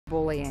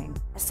bullying.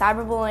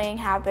 Cyberbullying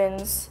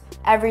happens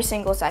every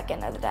single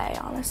second of the day,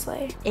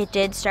 honestly. It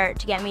did start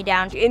to get me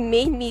down. It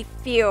made me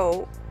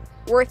feel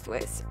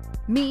worthless.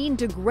 Mean,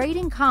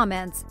 degrading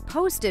comments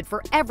posted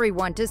for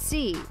everyone to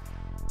see.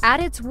 At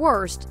its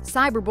worst,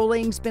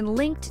 cyberbullying's been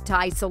linked to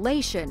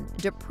isolation,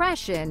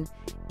 depression,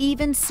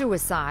 even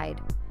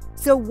suicide.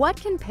 So what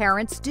can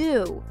parents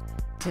do?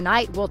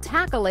 Tonight we'll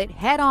tackle it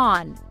head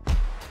on.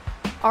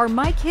 Our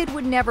My Kid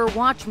Would Never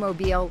Watch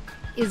mobile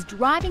is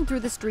driving through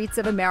the streets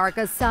of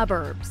America's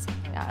suburbs.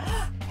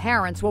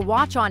 Parents will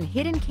watch on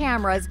hidden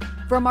cameras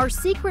from our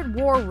secret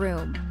war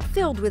room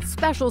filled with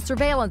special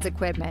surveillance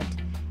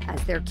equipment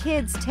as their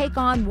kids take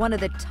on one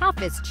of the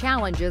toughest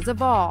challenges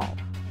of all.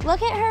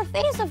 Look at her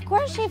face, of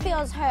course she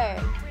feels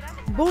hurt.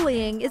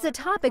 Bullying is a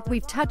topic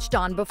we've touched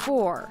on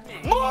before.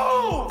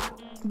 Move!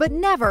 But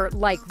never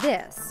like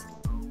this.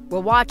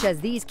 We'll watch as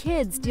these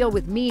kids deal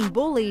with mean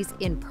bullies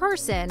in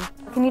person.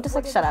 Can you just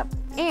shut up?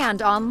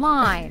 And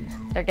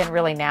online. They're getting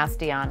really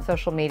nasty on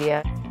social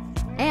media.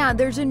 And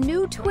there's a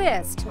new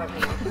twist.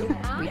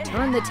 We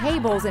turn the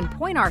tables and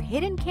point our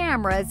hidden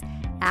cameras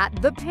at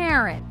the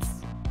parents.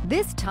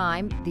 This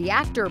time, the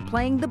actor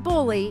playing the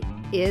bully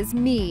is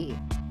me.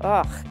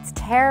 Ugh, it's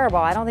terrible.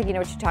 I don't think you know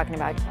what you're talking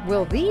about.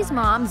 Will these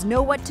moms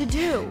know what to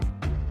do?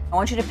 I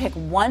want you to pick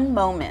one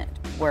moment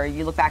where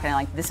you look back and you're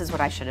like, this is what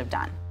I should have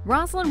done.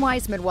 Rosalind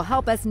Weissman will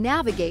help us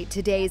navigate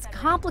today's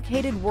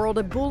complicated world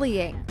of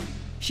bullying.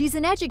 She's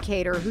an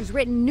educator who's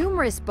written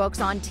numerous books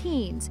on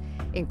teens,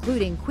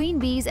 including Queen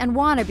Bees and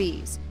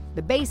Wannabes,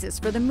 the basis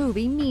for the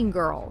movie Mean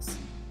Girls.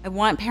 I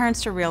want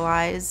parents to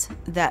realize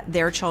that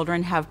their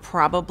children have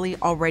probably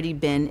already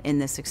been in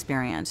this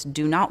experience.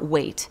 Do not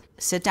wait.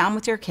 Sit down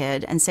with your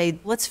kid and say,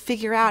 let's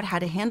figure out how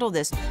to handle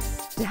this.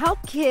 To help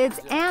kids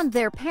and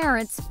their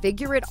parents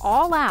figure it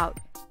all out,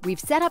 we've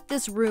set up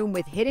this room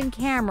with hidden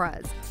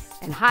cameras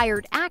and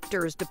hired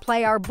actors to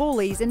play our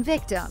bullies and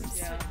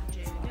victims.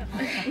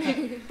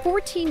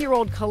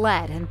 14-year-old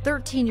Colette and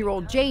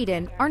 13-year-old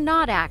Jaden are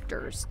not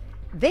actors.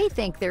 They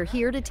think they're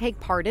here to take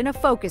part in a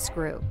focus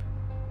group.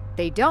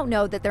 They don't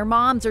know that their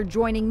moms are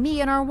joining me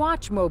in our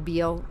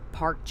Watchmobile,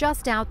 parked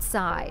just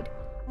outside.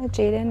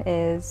 Jaden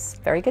is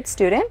a very good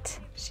student.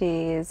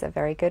 She's a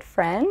very good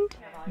friend.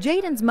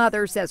 Jaden's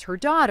mother says her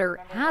daughter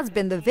has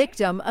been the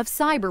victim of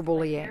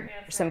cyberbullying.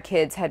 Some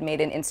kids had made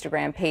an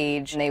Instagram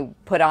page and they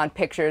put on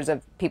pictures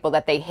of people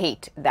that they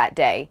hate that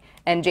day,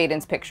 and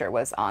Jaden's picture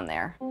was on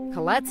there.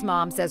 Colette's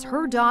mom says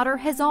her daughter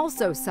has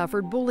also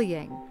suffered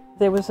bullying.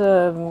 There was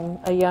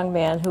a young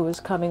man who was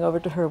coming over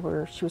to her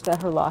where she was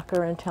at her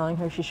locker and telling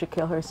her she should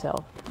kill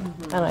herself,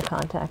 and I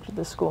contacted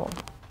the school.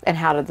 And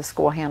how did the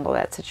school handle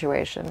that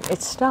situation?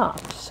 It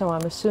stopped, so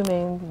I'm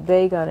assuming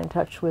they got in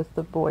touch with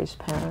the boy's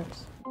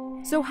parents.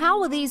 So how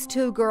will these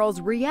two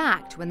girls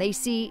react when they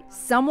see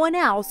someone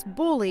else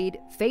bullied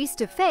face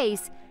to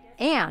face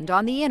and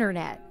on the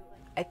internet?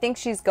 I think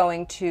she's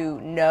going to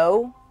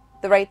know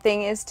the right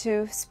thing is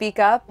to speak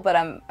up, but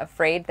I'm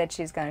afraid that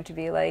she's going to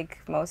be like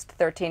most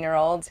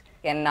 13-year-olds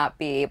and not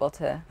be able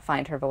to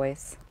find her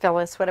voice.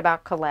 Phyllis, what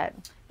about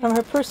Colette? From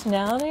her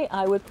personality,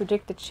 I would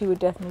predict that she would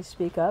definitely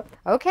speak up.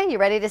 Okay, you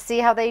ready to see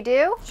how they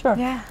do? Sure.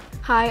 Yeah.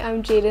 Hi,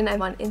 I'm Jaden.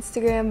 I'm on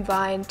Instagram,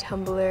 Vine,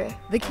 Tumblr.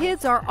 The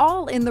kids are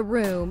all in the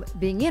room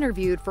being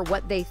interviewed for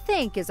what they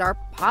think is our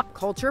pop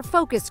culture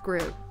focus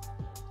group.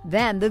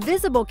 Then the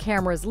visible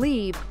cameras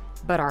leave,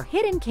 but our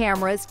hidden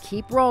cameras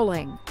keep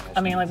rolling.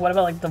 I mean, like, what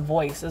about like The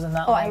Voice? Isn't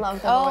that like... I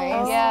love The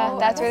Voice. Yeah,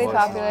 that's really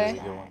popular.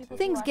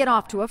 Things get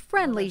off to a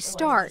friendly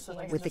start,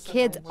 with the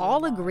kids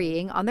all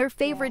agreeing on their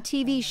favorite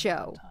TV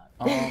show.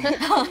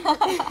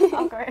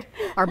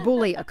 Our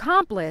bully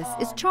accomplice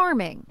is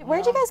charming.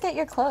 Where'd you guys get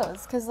your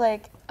clothes? Because,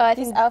 like,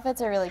 these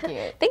outfits are really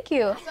cute. Thank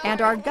you.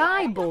 And our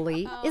guy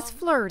bully is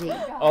flirty.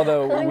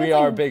 Although we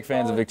are big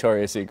fans of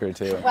Victoria's Secret,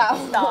 too.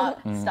 Wow,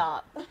 stop,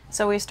 stop.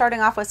 So we're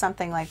starting off with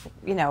something like,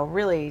 you know,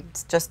 really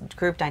just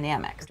group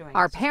dynamics.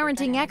 Our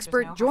parenting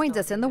expert joins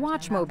us in the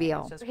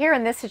Watchmobile. Here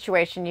in this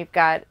situation, you've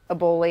got a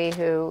bully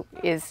who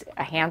is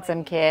a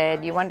handsome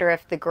kid. You wonder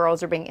if the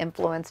girls are being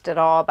influenced at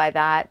all by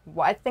that.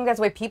 Well, I think that's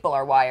the way people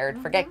are wired.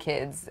 Forget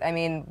kids. I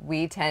mean,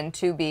 we tend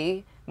to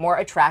be more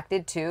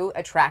attracted to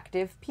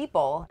attractive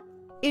people.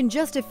 In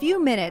just a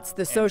few minutes,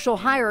 the social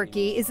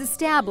hierarchy is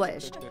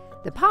established.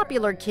 The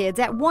popular kids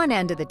at one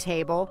end of the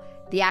table,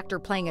 the actor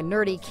playing a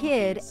nerdy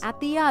kid at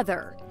the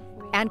other,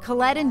 and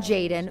Colette and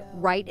Jaden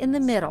right in the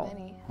middle.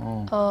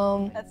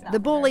 The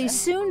bullies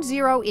soon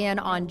zero in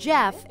on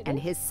Jeff and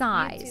his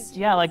size.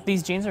 Yeah, like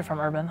these jeans are from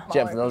Urban.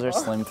 Jeff, those are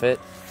slim fit.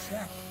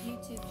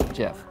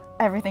 Jeff.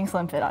 Everything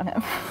slim fit on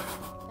him.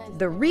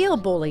 The real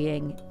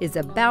bullying is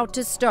about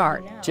to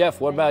start.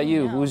 Jeff, what about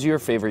you? Who's your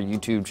favorite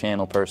YouTube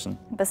channel person?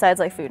 Besides,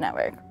 like, Food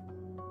Network.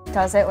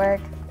 Does it work?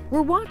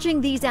 We're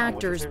watching these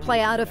actors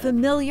play out a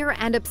familiar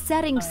and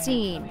upsetting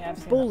scene.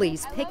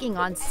 Bullies picking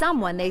on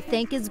someone they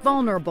think is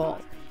vulnerable.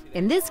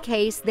 In this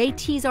case, they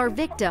tease our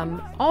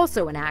victim,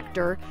 also an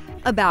actor,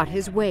 about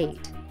his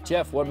weight.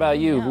 Jeff, what about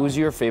you? Who's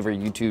your favorite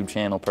YouTube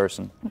channel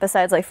person?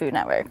 Besides, like, Food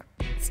Network.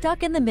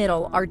 Stuck in the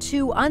middle are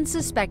two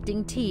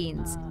unsuspecting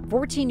teens,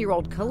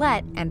 14-year-old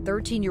Colette and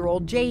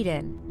 13-year-old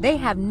Jaden. They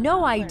have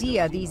no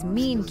idea these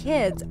mean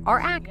kids are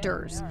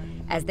actors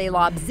as they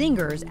lob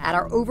zingers at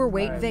our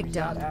overweight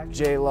victim.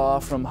 J-Law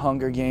from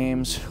Hunger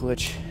Games,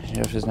 which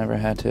Jeff has never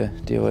had to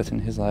deal with in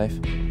his life.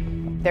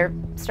 They're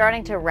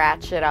starting to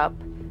ratchet up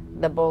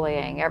the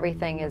bullying.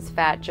 Everything is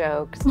fat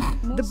jokes.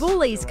 The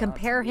bullies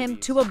compare him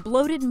to a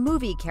bloated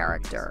movie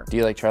character. Do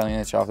you like Charlie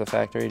and the Chocolate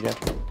Factory, Jeff?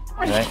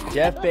 Right?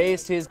 Jeff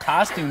based his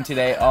costume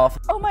today off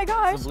Oh my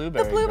gosh, the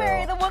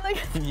blueberry the one that...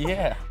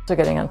 Yeah. They're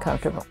getting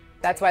uncomfortable.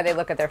 That's why they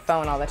look at their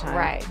phone all the time.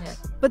 Right.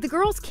 But the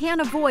girls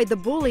can't avoid the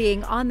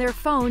bullying on their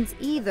phones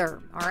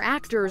either. Our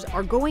actors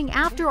are going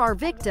after our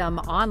victim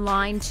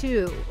online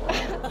too.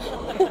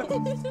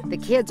 The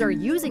kids are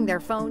using their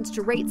phones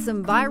to rate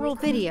some viral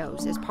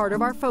videos as part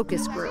of our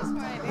focus group.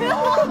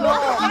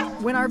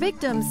 When our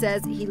victim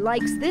says he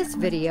likes this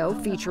video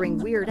featuring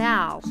Weird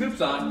Al,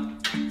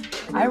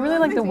 I really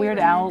like the Weird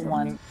Al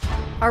one.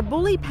 our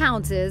bully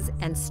pounces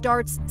and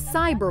starts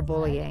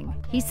cyberbullying.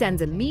 He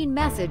sends a mean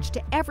message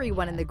to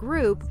everyone in the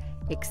group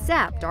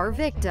except our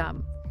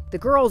victim. The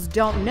girls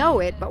don't know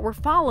it, but we're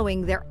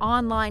following their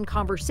online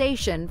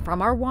conversation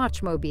from our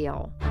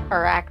watchmobile.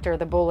 Our actor,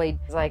 the bully,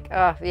 is like,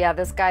 oh, yeah,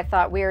 this guy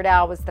thought Weird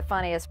Al was the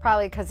funniest,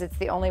 probably because it's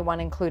the only one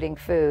including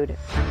food.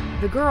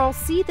 The girls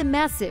see the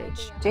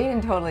message.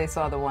 Jaden totally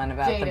saw the one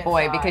about the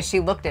boy because she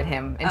looked at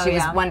him and she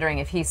was wondering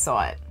if he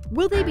saw it.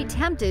 Will they be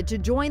tempted to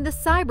join the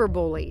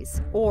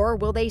cyberbullies, or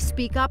will they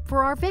speak up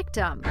for our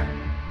victim?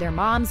 Their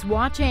moms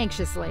watch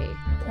anxiously.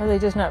 Are they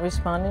just not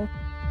responding?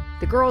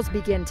 The girls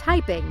begin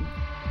typing,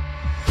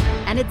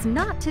 and it's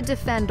not to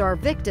defend our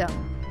victim.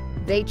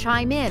 They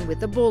chime in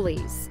with the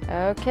bullies.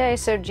 Okay,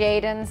 so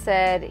Jaden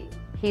said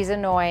he's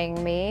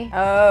annoying me.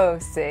 Oh,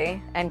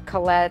 see? And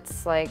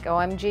Colette's like,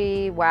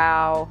 OMG,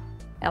 wow,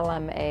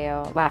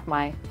 LMAO, laugh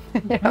my,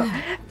 you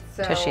know.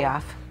 Tushy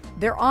off.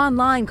 Their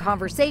online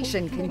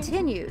conversation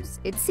continues.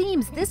 It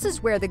seems this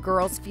is where the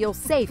girls feel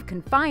safe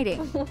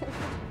confiding.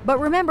 But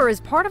remember, as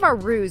part of our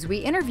ruse, we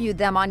interviewed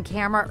them on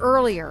camera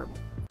earlier.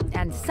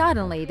 And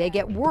suddenly they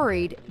get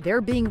worried they're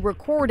being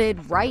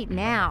recorded right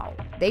now.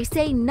 They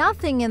say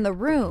nothing in the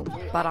room,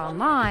 but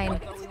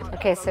online.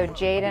 Okay, so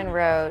Jaden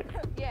wrote,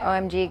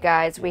 OMG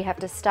guys, we have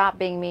to stop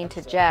being mean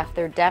to Jeff.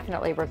 They're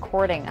definitely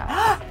recording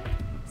us.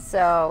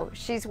 So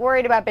she's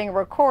worried about being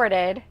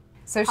recorded.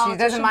 So she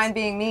doesn't mind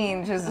being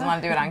mean, she doesn't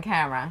want to do it on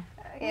camera.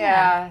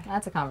 Yeah.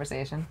 That's a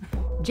conversation.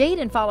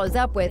 Jaden follows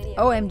up with,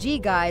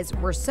 OMG guys,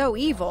 we're so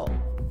evil.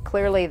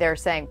 Clearly they're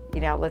saying,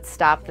 you know, let's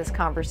stop this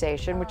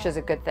conversation, which is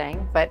a good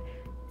thing. But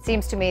it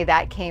seems to me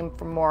that came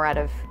from more out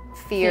of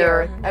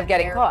fear Of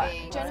getting caught.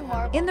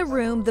 In the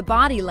room, the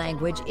body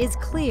language is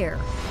clear.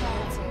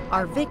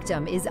 Our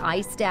victim is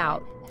iced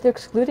out. They're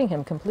excluding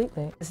him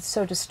completely. It's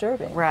so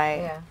disturbing.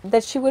 Right.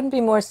 That she wouldn't be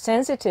more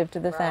sensitive to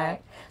the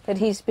fact that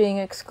he's being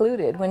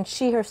excluded when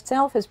she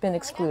herself has been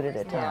excluded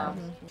at times.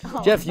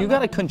 Jeff, you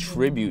gotta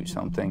contribute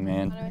something,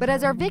 man. But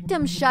as our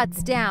victim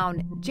shuts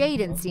down,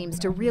 Jaden seems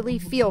to really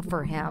feel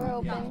for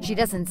him. She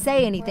doesn't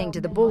say anything to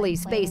the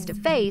bullies face to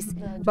face,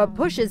 but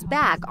pushes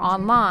back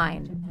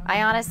online.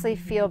 I honestly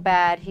feel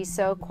bad. He's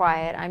so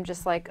quiet. I'm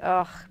just like,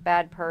 ugh,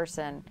 bad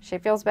person. She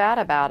feels bad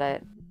about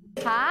it.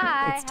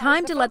 Hi. It's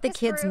time to let the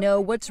kids know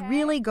what's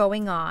really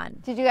going on.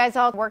 Did you guys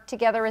all work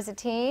together as a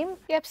team?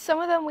 Yep, some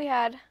of them we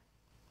had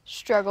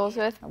struggles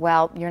with.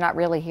 Well, you're not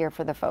really here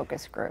for the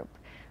focus group.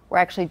 We're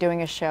actually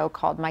doing a show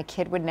called My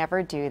Kid Would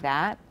Never Do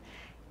That.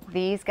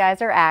 These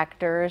guys are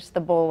actors, the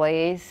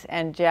bullies,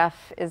 and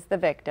Jeff is the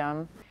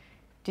victim.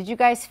 Did you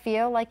guys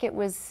feel like it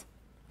was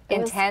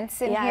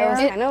intense in here? Yeah, it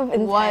was kind of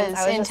intense. Was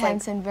I was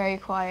intense and very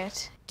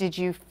quiet. Did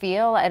you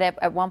feel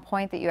at one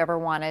point that you ever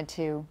wanted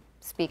to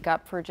speak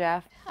up for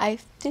Jeff? I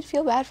did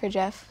feel bad for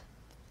Jeff.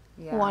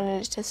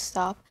 Wanted it to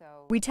stop.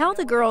 We tell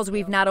the girls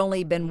we've not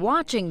only been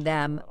watching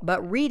them,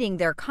 but reading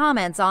their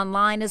comments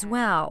online as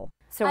well.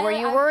 So were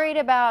you worried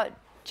about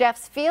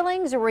Jeff's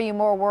feelings, or were you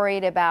more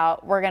worried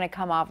about we're going to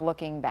come off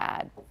looking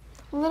bad?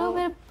 A little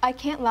bit, I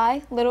can't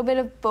lie, a little bit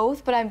of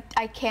both, but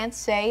I can't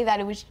say that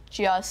it was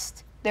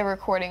just they're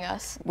recording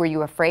us. Were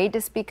you afraid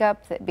to speak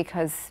up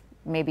because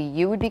maybe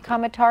you would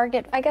become a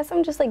target? I guess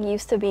I'm just like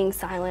used to being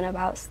silent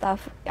about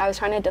stuff. I was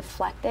trying to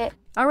deflect it.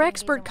 Our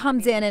expert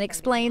comes in and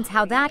explains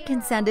how that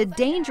can send a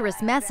dangerous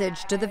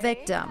message to the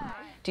victim.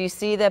 Do you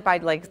see that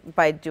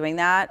by doing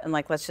that and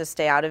let's just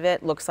stay out of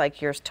it, looks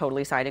like you're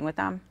totally siding with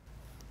them?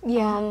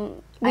 Yeah,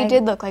 we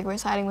did look like we're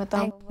siding with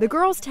them. The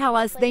girls tell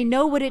us they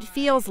know what it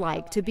feels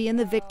like to be in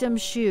the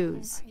victim's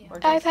shoes.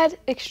 I've had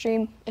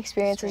extreme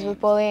experiences with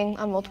bullying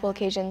on multiple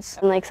occasions.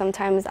 And like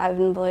sometimes I've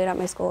been bullied at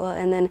my school,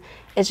 and then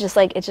it's just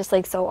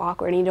like so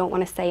awkward, and you don't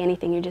want to say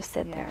anything. You just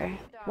sit there.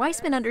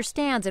 Weissman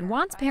understands and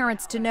wants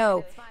parents to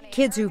know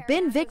kids who've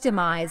been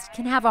victimized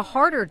can have a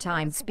harder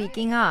time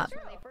speaking up.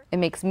 It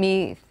makes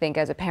me think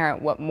as a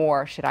parent, what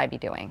more should I be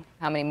doing?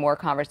 How many more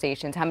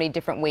conversations? How many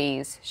different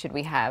ways should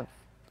we have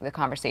the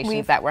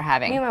conversations that we're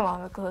having? Me and my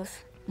mom are close.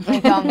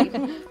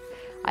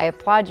 I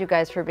applaud you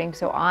guys for being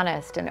so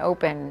honest and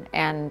open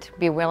and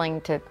be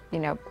willing to,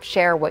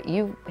 share what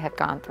you have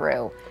gone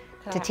through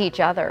to teach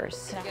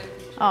others.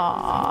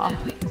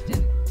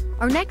 Aww.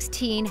 Our next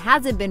teen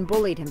hasn't been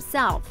bullied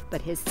himself,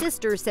 but his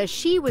sister says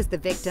she was the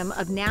victim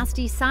of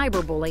nasty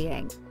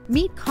cyberbullying.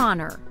 Meet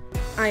Connor.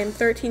 I am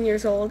 13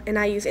 years old and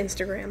I use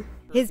Instagram.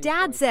 His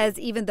dad says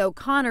even though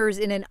Connor's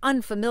in an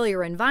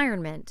unfamiliar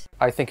environment,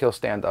 I think he'll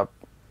stand up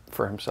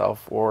for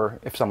himself, or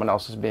if someone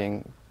else is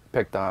being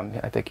picked on,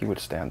 I think he would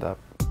stand up.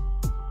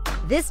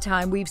 this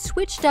time we've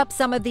switched up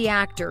some of the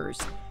actors.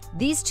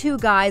 These two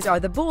guys are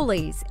the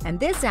bullies, and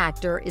this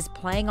actor is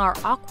playing our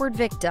awkward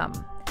victim.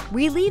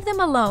 We leave them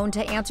alone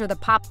to answer the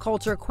pop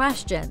culture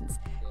questions.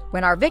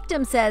 When our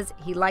victim says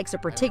he likes a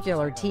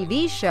particular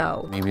TV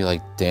show, maybe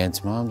like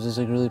Dance Moms is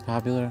like really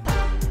popular.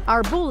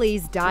 Our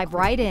bullies dive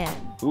right in.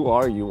 Who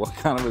are you? What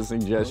kind of a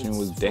suggestion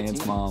was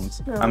Dance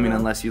Moms? I mean,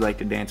 unless you like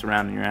to dance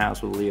around in your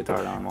house with a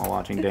leotard on while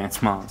watching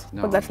Dance Moms.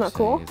 No, but that's not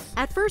cool.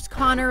 At first,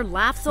 Connor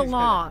laughs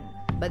along,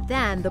 but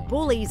then the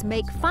bullies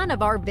make fun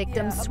of our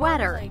victim's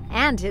sweater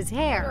and his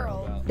hair.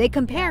 They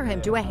compare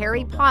him to a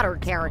Harry Potter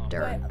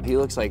character. He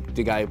looks like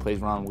the guy who plays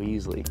Ron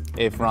Weasley.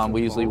 If Ron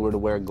Weasley were to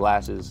wear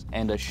glasses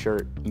and a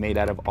shirt made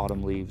out of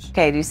autumn leaves.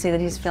 Okay, do you see that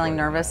he's feeling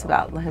nervous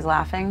about his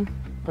laughing?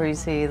 Or you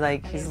see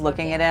like he's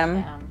looking at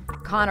him?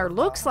 Connor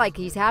looks like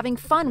he's having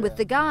fun with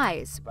the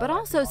guys, but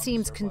also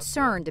seems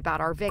concerned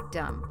about our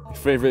victim.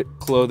 Favorite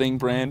clothing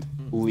brand?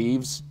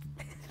 Leaves.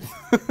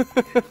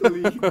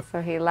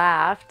 So he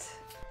laughed.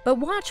 But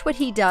watch what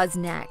he does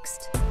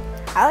next.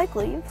 I like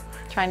leaves.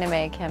 Trying to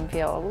make him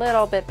feel a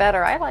little bit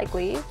better. I like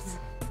leaves.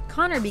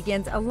 Connor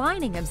begins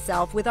aligning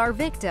himself with our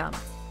victim.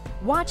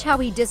 Watch how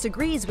he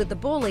disagrees with the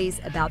bullies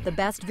about the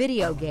best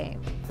video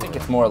game. I think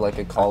it's more like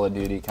a Call of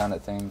Duty kind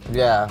of thing.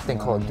 Yeah, I think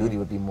Call of Duty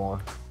would be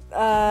more.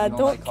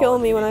 Don't kill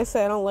me when I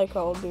say I don't like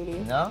Call of Duty.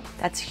 No?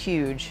 That's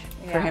huge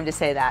for him to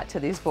say that to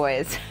these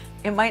boys.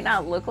 It might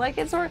not look like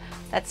it's, or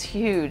that's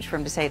huge for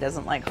him to say he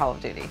doesn't like Call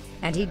of Duty.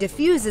 And he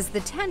diffuses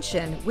the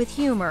tension with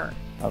humor.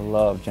 I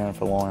love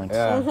Jennifer Lawrence.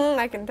 Yeah.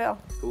 I can tell.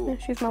 Yeah,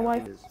 she's my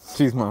wife.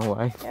 She's my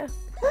wife. Yeah.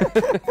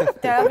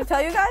 Did I ever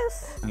tell you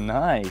guys?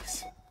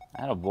 Nice.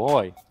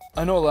 Attaboy.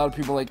 I know a lot of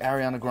people like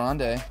Ariana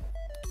Grande.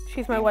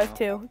 She's my wife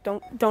too.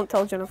 Don't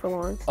tell Jennifer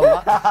Lawrence.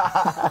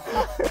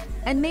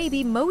 And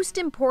maybe most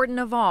important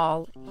of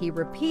all, he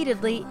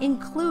repeatedly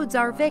includes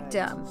our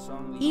victim,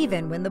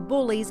 even when the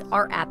bullies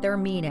are at their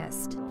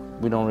meanest.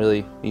 We don't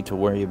really need to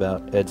worry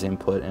about Ed's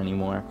input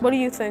anymore. What do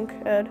you think,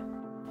 Ed?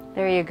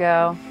 There you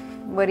go.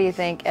 What do you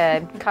think,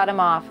 Ed? Cut him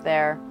off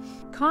there.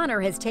 Connor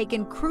has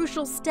taken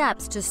crucial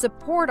steps to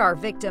support our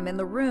victim in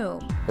the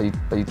room.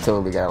 But you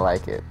totally gotta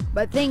like it.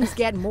 But things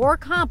get more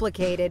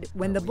complicated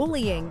when the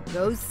bullying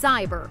goes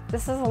cyber.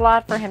 This is a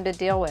lot for him to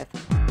deal with.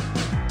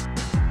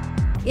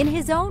 In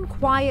his own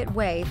quiet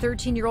way,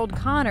 13-year-old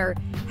Connor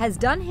has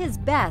done his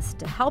best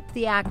to help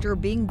the actor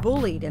being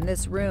bullied in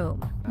this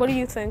room. What do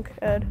you think,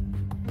 Ed?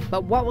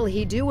 But what will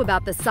he do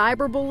about the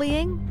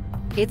cyberbullying?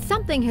 It's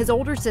something his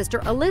older sister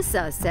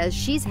Alyssa says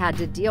she's had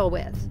to deal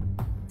with.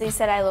 They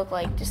said I look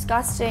like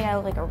disgusting, I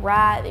look like a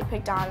rat, they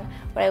picked on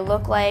what I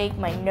look like,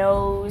 my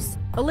nose.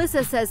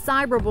 Alyssa says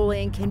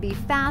cyberbullying can be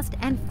fast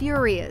and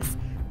furious,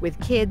 with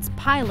kids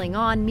piling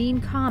on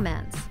mean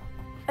comments.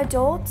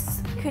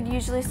 Adults could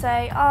usually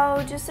say,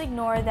 oh, just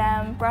ignore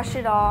them, brush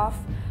it off,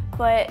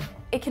 but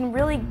it can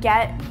really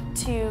get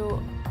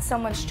to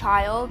someone's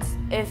child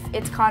if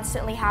it's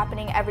constantly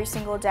happening every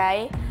single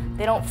day.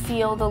 They don't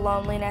feel the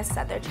loneliness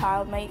that their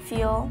child might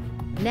feel.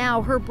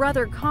 Now her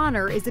brother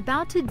Connor is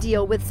about to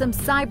deal with some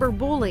cyber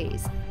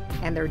bullies,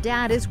 and their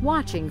dad is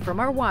watching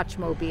from our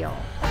watchmobile.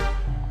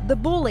 The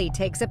bully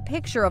takes a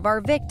picture of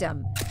our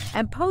victim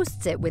and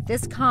posts it with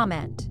this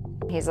comment.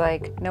 He's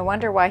like, no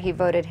wonder why he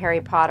voted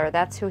Harry Potter.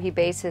 That's who he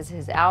bases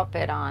his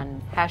outfit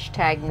on.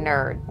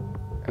 #nerd.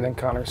 And then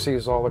Connor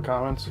sees all the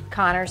comments.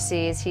 Connor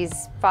sees,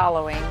 he's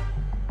following.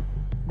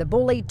 The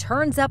bully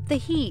turns up the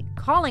heat,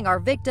 calling our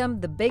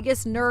victim the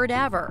biggest nerd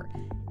ever,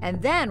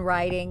 and then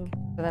writing,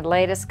 the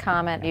latest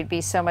comment, you'd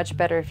be so much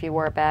better if you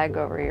wore a bag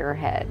over your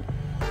head.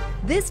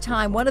 This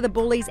time, one of the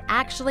bullies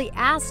actually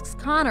asks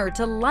Connor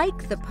to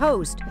like the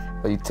post.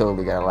 But you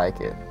totally gotta like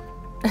it.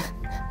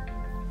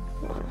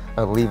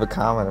 Or leave a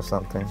comment or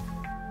something.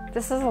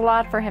 This is a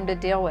lot for him to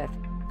deal with.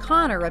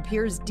 Connor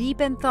appears deep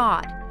in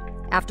thought.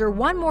 After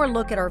one more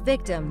look at our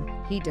victim,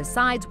 he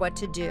decides what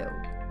to do.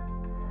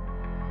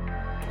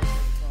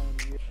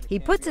 He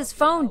puts his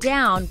phone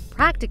down,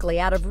 practically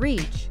out of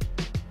reach.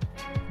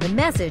 The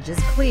message is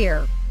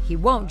clear. He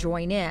won't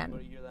join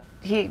in.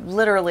 He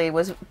literally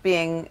was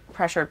being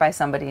pressured by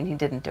somebody and he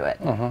didn't do it.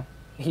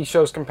 He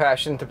shows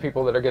compassion to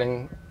people that are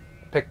getting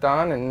picked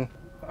on, and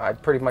I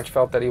pretty much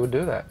felt that he would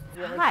do that.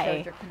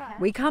 Hi.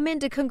 We come in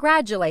to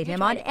congratulate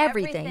him on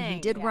everything he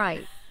did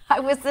right. I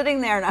was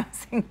sitting there and I was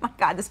saying, my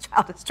God, this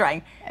child is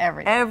trying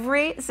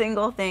every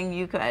single thing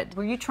you could.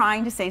 Were you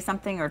trying to say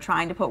something or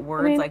trying to put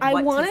words like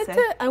what to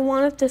say? I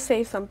wanted to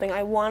say something.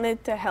 I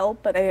wanted to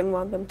help, but I didn't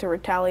want them to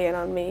retaliate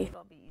on me.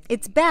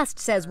 It's best,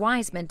 says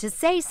Wiseman, to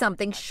say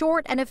something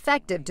short and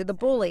effective to the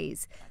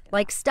bullies,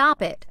 like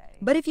stop it.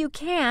 But if you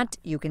can't,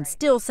 you can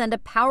still send a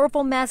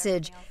powerful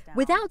message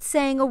without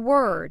saying a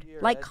word,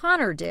 like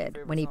Connor did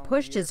when he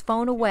pushed his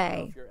phone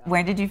away.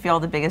 Where did you feel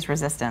the biggest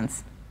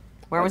resistance?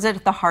 Where was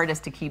it the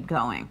hardest to keep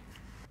going?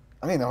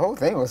 I mean, the whole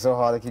thing was so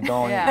hard to keep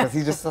going because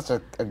he's just such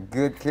a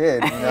good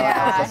kid. You know?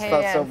 Yeah, I just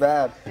felt so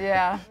bad.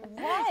 Yeah.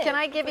 Can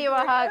I give you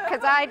a hug?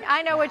 Because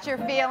I know what you're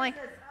feeling.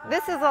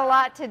 This is a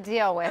lot to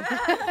deal with.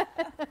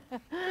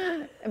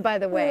 By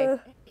the way,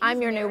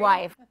 I'm your new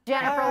wife.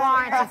 Jennifer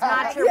Lawrence is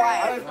not your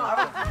wife.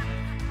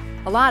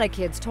 A lot of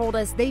kids told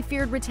us they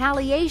feared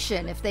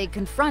retaliation if they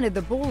confronted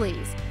the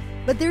bullies.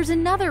 But there's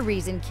another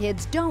reason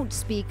kids don't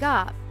speak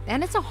up,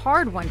 and it's a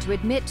hard one to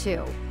admit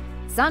to.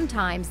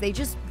 Sometimes they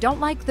just don't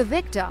like the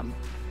victim.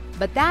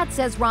 But that,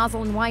 says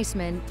Rosalind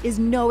Weissman, is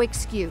no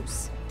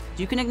excuse.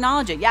 You can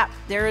acknowledge it. Yeah,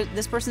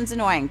 this person's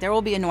annoying. There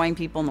will be annoying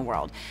people in the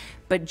world.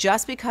 But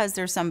just because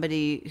there's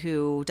somebody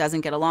who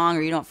doesn't get along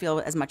or you don't feel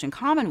as much in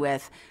common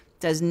with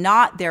does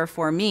not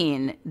therefore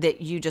mean that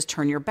you just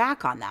turn your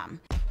back on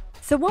them.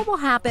 So what will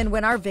happen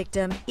when our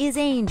victim is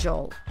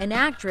Angel, an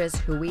actress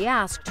who we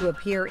ask to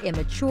appear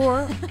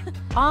immature,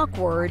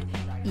 awkward,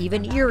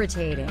 even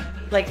irritating?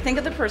 Like, think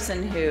of the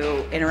person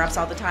who interrupts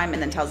all the time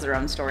and then tells their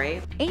own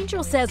story.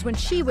 Angel says when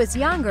she was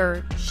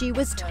younger, she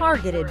was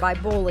targeted by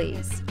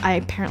bullies. I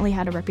apparently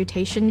had a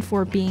reputation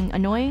for being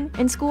annoying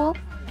in school.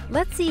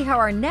 Let's see how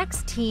our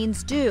next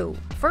teens do.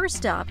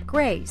 First up,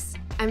 Grace.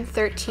 I'm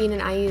 13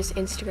 and I use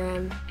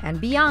Instagram. And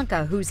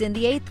Bianca, who's in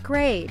the 8th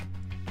grade.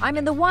 I'm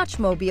in the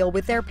Watchmobile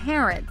with their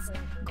parents.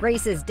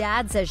 Grace's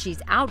dad says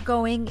she's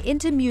outgoing,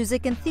 into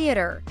music and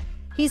theater.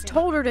 He's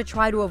told her to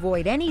try to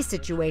avoid any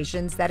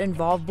situations that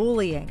involve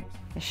bullying.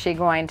 Is she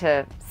going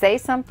to say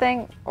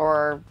something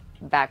or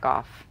back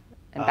off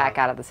and back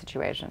out of the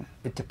situation?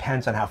 It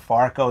depends on how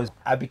far it goes.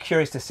 I'd be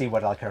curious to see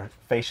what like her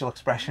facial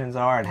expressions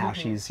are and how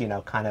she's, you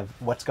know, kind of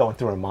what's going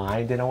through her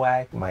mind in a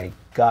way. My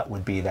gut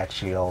would be that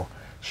she'll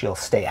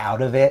stay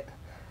out of it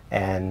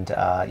and,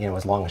 you know,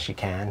 as long as she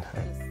can.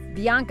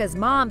 Bianca's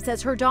mom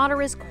says her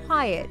daughter is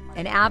quiet,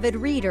 an avid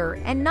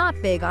reader, and not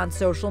big on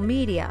social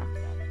media.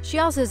 She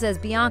also says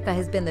Bianca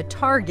has been the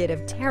target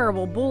of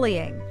terrible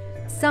bullying,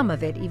 some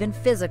of it even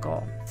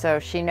physical. So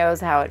she knows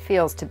how it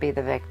feels to be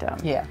the victim.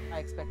 Yeah.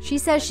 She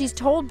says she's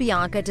told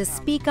Bianca to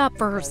speak up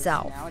for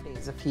herself.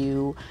 Nowadays, if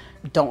you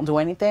don't do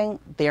anything,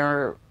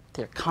 they're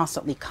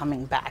constantly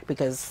coming back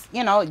because,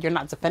 you know, you're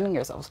not defending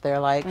yourself. They're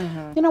like,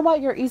 you know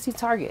what, you're easy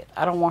target.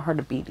 I don't want her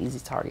to be an easy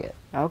target.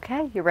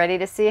 Okay, you ready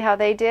to see how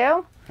they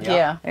do?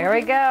 Yeah. Here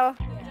we go.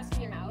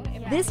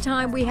 This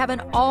time we have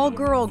an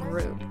all-girl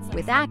group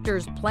with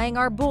actors playing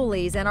our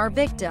bullies and our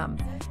victim,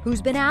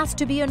 who's been asked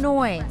to be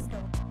annoying.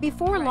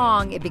 Before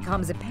long, it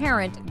becomes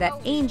apparent that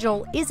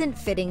Angel isn't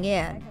fitting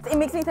in. It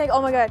makes me think,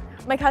 oh my god,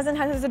 my cousin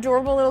has this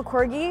adorable little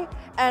corgi,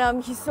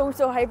 and he's so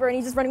hyper, and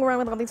he's just running around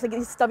with all these like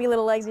stubby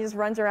little legs. He just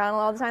runs around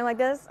all the time like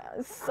this.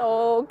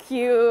 So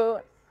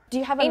cute. Do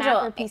you have a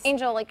map or piece?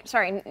 Angel, like,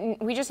 sorry,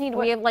 we just need,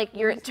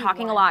 you're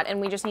talking a lot, and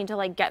we just need to,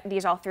 like, get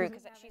these all through.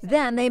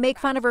 Then they make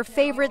fun of her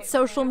favorite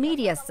social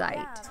media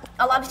site.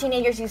 A lot of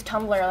teenagers use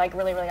Tumblr, like,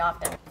 really, really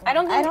often. I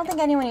don't think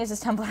anyone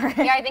uses Tumblr.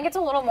 Yeah, I think it's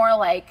a little more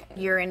like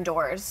you're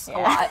indoors a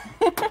lot.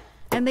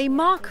 And they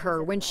mock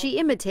her when she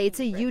imitates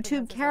a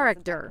YouTube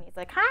character. He's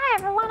like, hi,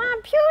 everyone,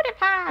 I'm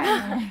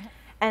PewDiePie.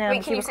 And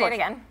wait, can you say it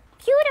again?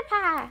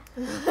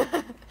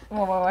 PewDiePie.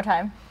 One more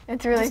time.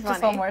 It's really funny.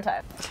 Just one more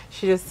time.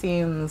 She just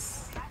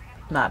seems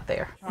not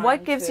there.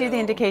 What gives you the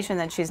indication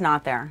that she's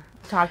not there?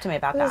 Talk to me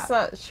about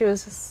that. She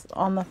was just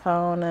on the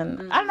phone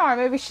and I don't know, or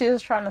maybe she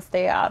was trying to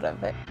stay out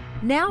of it.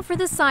 Now for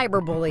the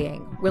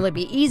cyberbullying. Will it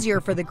be easier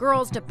for the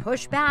girls to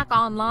push back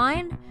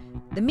online?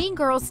 The mean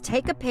girls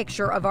take a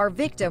picture of our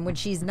victim when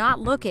she's not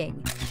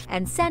looking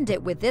and send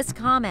it with this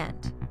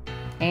comment.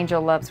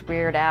 Angel loves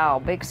Weird Al.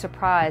 Big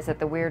surprise that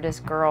the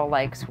weirdest girl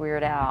likes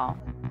Weird Al.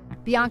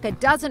 Bianca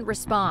doesn't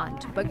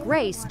respond, but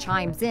Grace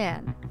chimes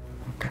in.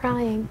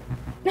 Crying.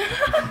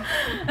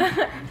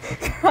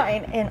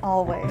 Crying in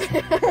all ways.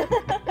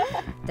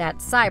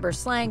 That's cyber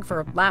slang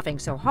for laughing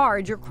so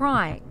hard you're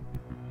crying.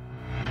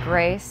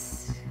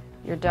 Grace,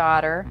 your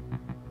daughter,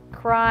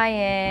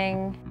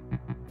 crying.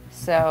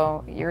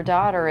 So your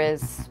daughter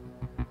is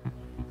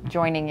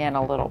joining in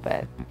a little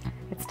bit.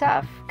 It's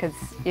tough because,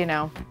 you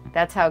know,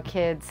 that's how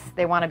kids,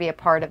 they want to be a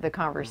part of the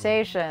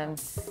conversation.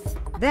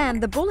 Then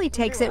the bully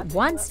takes it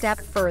one step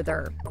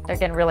further. They're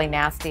getting really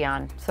nasty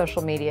on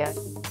social media.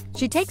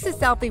 She takes a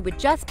selfie with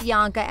just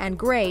Bianca and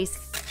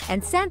Grace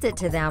and sends it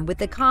to them with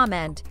the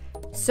comment,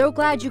 "So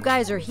glad you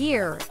guys are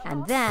here,"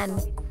 and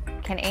then,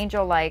 can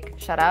Angel like,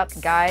 shut up,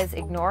 guys,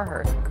 ignore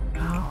her.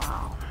 Oh,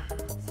 wow.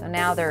 So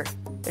now they're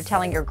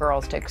telling your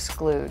girls to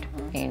exclude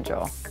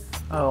Angel.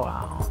 Oh,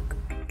 wow.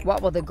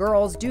 What will the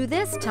girls do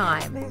this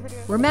time?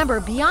 Remember,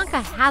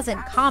 Bianca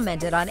hasn't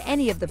commented on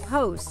any of the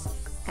posts,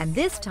 and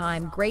this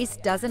time Grace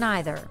doesn't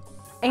either.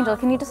 Angel,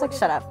 can you just like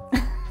shut up?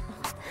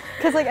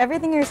 Because like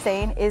everything you're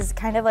saying is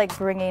kind of like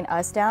bringing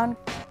us down.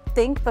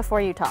 Think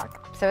before you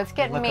talk. so it's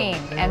getting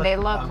mean, and they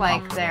look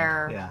like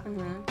they're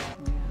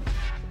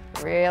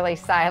really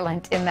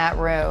silent in that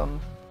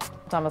room.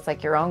 It's almost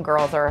like your own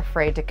girls are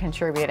afraid to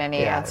contribute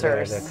any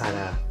answers. They're kind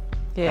of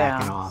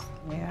backing off.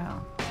 Yeah.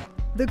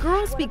 The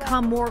girls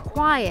become more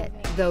quiet,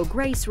 though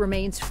Grace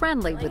remains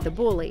friendly with the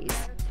bullies.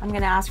 I'm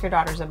going to ask your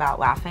daughters about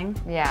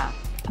laughing. Yeah.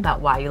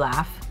 About why you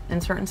laugh in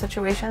certain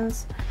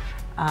situations.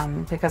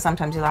 Because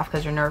sometimes you laugh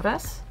because you're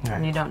nervous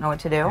and you don't know what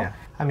to do. Yeah.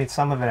 I mean,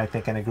 some of it, I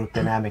think, in a group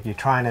dynamic, you're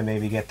trying to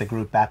maybe get the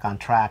group back on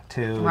track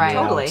too. Right. You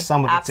know, Totally.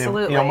 some of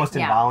Absolutely. it's almost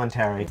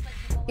involuntary.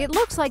 It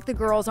looks like the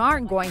girls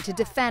aren't going to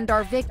defend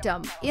our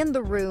victim in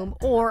the room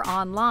or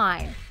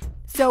online.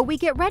 So we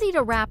get ready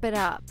to wrap it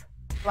up.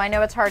 I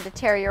know it's hard to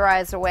tear your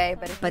eyes away,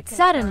 but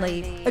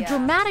suddenly, a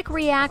dramatic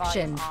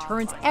reaction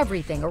turns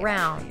everything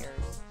around.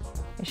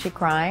 Is she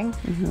crying?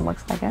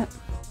 Looks like it.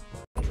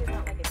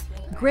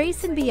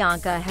 Grace and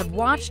Bianca have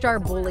watched our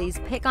bullies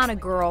pick on a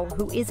girl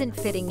who isn't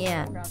fitting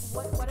in.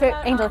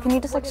 Angel, can you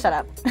just shut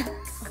up?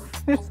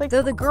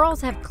 Though the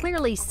girls have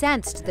clearly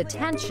sensed the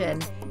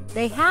tension,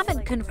 they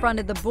haven't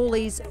confronted the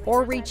bullies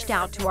or reached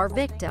out to our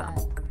victim.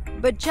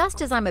 But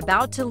just as I'm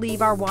about to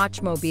leave our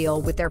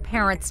watchmobile with their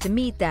parents to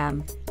meet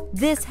them,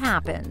 this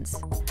happens.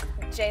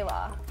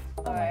 J-Law.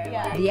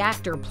 The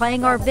actor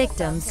playing our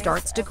victim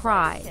starts to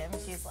cry.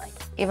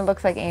 Even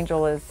looks like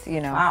Angel is,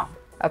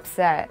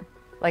 upset,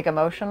 like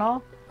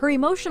emotional. Her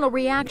emotional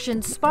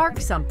reaction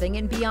sparks something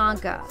in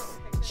Bianca.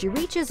 She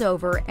reaches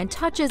over and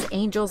touches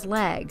Angel's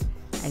leg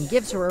and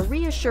gives her a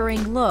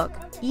reassuring look,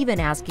 even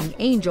asking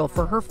Angel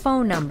for her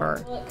phone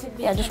number.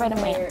 Yeah, just write in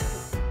my ear.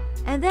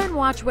 And then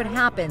watch what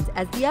happens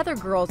as the other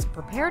girls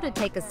prepare to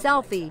take a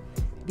selfie.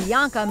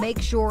 Bianca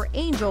makes sure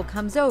Angel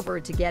comes over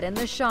to get in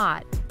the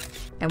shot.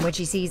 And when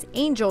she sees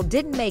Angel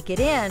didn't make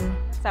it in,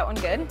 Is that one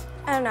good?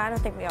 I don't know, I don't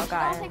think we all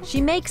got it.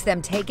 she makes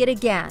them take it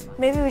again.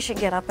 Maybe we should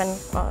get up and,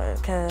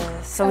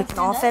 so we can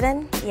all fit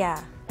in?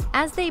 Yeah.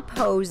 As they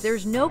pose,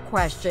 there's no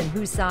question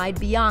whose side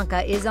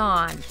Bianca is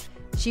on.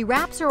 She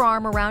wraps her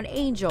arm around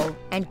Angel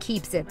and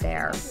keeps it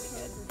there.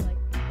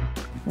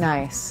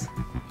 Nice.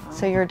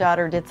 So your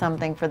daughter did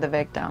something for the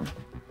victim.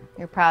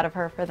 You're proud of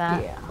her for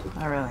that? Yeah,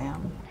 I really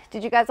am.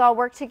 Did you guys all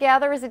work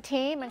together as a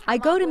team? I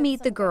go to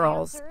meet the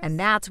girls, and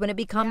that's when it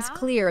becomes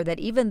clear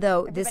that even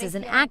though this is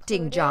an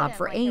acting job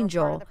for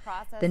Angel,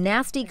 the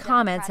nasty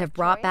comments have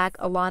brought back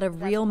a lot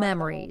of real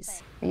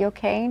memories. Are you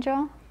okay,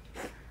 Angel?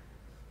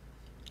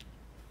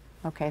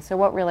 Okay, so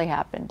what really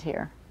happened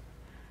here?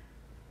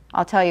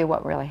 I'll tell you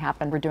what really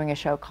happened. We're doing a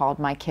show called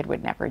My Kid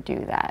Would Never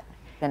Do That.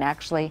 And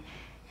actually,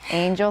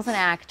 Angel's an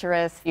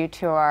actress. You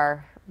two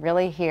are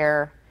really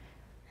here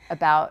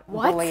about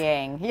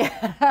bullying.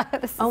 Yeah,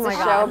 this is a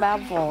show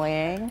about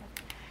bullying.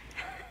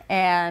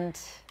 And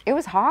it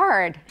was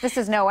hard. This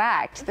is no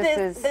act.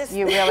 This is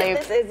you really.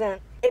 This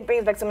isn't. It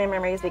brings back so many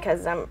memories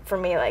because for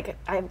me, like,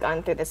 I've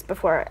gone through this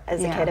before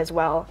as a kid as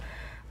well.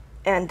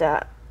 And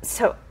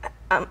so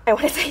I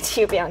want to say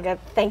to you, Bianca,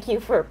 thank you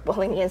for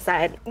pulling me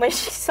aside. When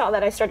she saw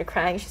that I started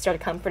crying, she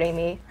started comforting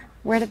me.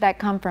 Where did that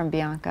come from,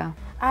 Bianca?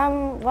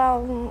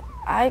 Well,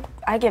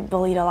 I get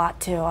bullied a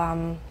lot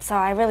too, so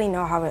I really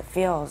know how it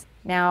feels.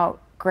 Now,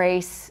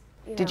 Grace,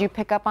 did you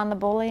pick up on the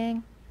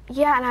bullying?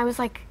 Yeah, and I was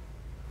like,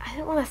 I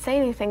didn't want to say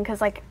anything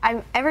because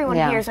everyone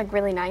here is like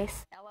really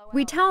nice.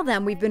 We tell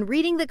them we've been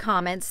reading the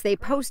comments they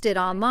posted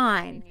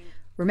online.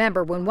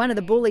 Remember, when one of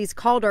the bullies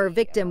called our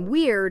victim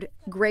weird,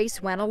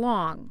 Grace went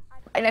along.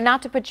 And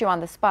not to put you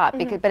on the spot,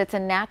 but it's a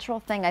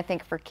natural thing, I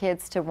think, for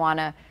kids to want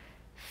to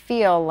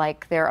feel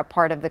like they're a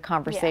part of the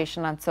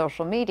conversation on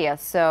social media.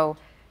 So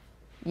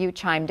you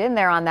chimed in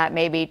there on that,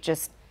 maybe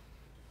just,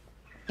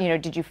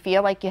 did you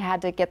feel like you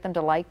had to get them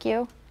to like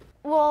you?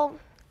 Well,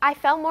 I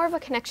felt more of a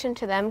connection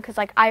to them because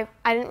like I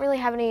didn't really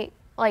have any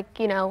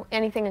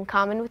anything in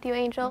common with you,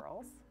 Angel.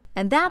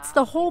 And that's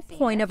the whole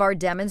point of our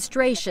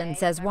demonstration,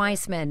 says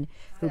Weissman,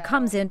 who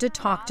comes in to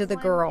talk to the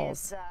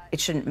girls. It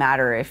shouldn't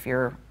matter if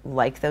you're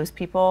like those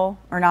people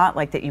or not,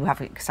 like that you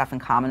have stuff in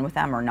common with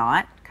them or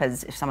not,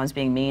 because if someone's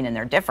being mean and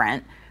they're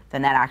different,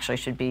 then that actually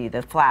should be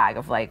the flag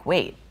of like,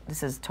 wait,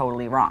 this is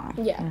totally wrong.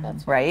 Yeah,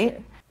 that's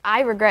right.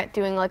 I regret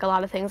doing like a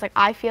lot of things. Like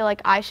I feel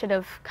like I should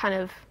have kind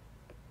of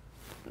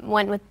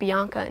went with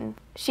Bianca and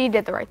she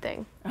did the right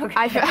thing.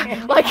 Okay.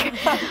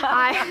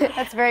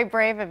 That's very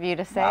brave of you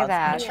to say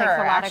that. It's mature, it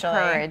takes a lot actually.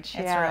 of courage.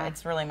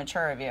 It's really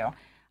mature of you.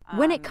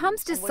 When it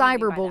comes to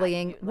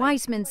cyberbullying,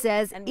 Weissman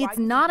says it's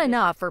not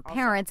enough for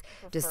parents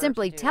to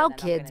simply tell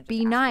kids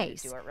be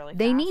nice.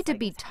 They need to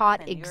be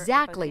taught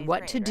exactly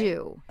what to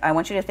do. I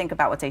want you to think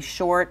about what's a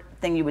short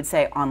thing you would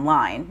say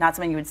online, not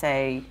something you would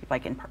say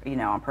like in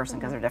person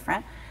because they're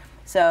different.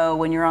 So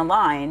when you're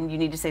online, you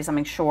need to say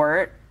something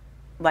short,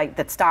 like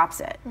that stops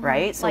it,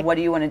 right? So like, what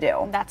do you want to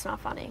do? That's not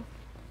funny.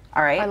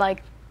 All right. Or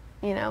like,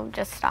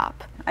 just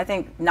stop. I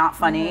think not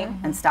funny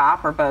and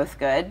stop are both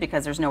good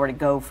because there's nowhere to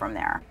go from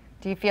there.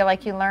 Do you feel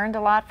like you learned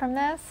a lot from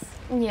this?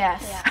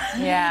 Yes.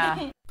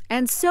 Yeah.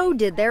 And so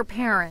did their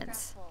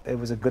parents. It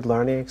was a good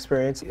learning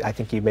experience. I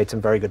think you made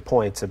some very good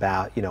points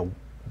about,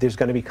 There's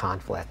going to be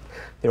conflict.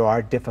 There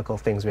are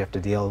difficult things we have to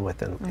deal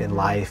with in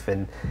life,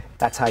 and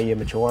that's how you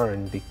mature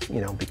and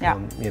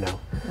become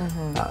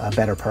a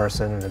better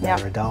person and a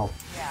better adult.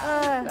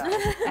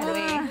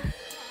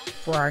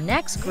 For our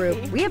next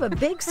group, we have a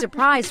big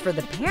surprise for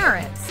the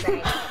parents.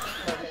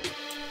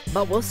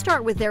 But we'll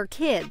start with their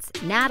kids,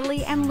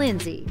 Natalie and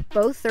Lindsay,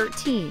 both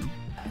 13.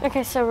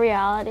 Okay, so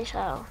reality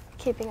show.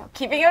 Keeping Up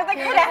with the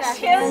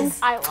Kardashians.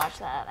 I watch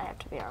that, I have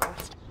to be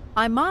honest.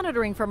 I'm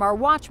monitoring from our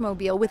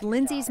watchmobile with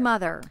Lindsay's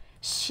mother.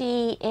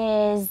 She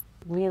is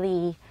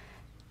really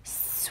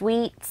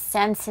sweet,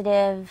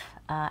 sensitive,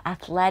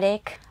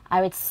 athletic,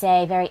 I would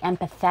say very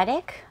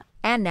empathetic.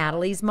 And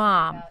Natalie's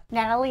mom.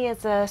 Natalie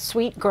is a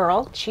sweet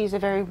girl. She's a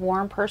very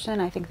warm person.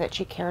 I think that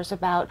she cares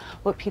about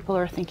what people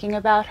are thinking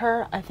about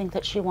her. I think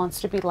that she wants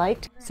to be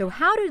liked. So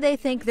how do they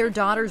think their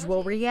daughters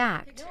will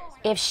react?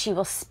 If she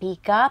will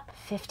speak up,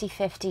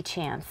 50-50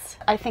 chance.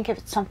 I think if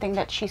it's something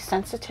that she's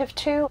sensitive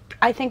to,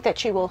 I think that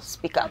she will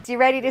speak up. You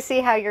ready to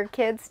see how your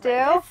kids do?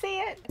 Let's see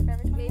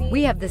it.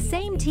 We have the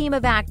same team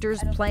of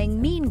actors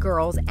playing mean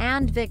girls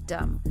and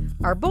victim.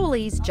 Our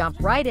bullies jump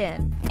right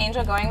in.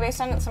 Angel, going based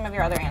on some of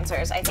your other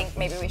answers, I think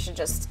maybe we should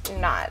just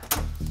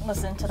not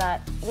listen to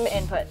that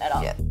input at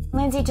all. Yeah.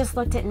 Lindsay just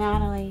looked at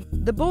Natalie.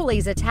 The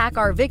bullies attack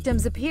our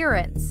victim's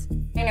appearance.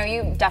 I know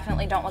you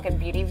definitely don't look at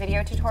beauty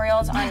video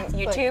tutorials on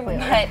YouTube,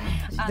 but...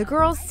 The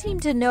girls seem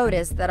to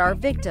notice that our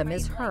victim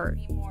is hurt.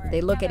 They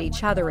look at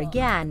each other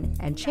again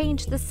and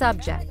change the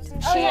subject.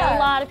 A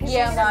lot of people.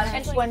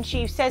 And when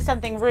she says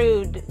something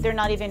rude, they're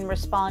not even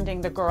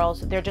responding, the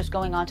girls. They're just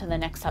going on to the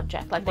next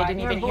subject, like they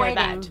didn't even hear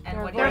that.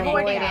 They're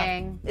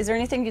avoiding. Is there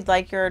anything you'd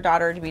like your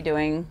daughter to be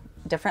doing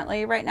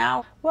differently right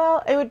now?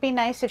 Well, it would be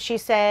nice if she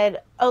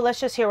said, oh, let's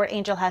just hear what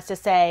Angel has to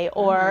say,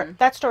 or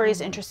that story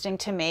is interesting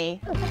to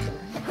me.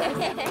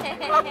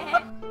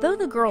 Though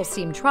the girls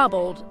seem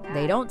troubled,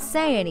 they don't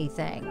say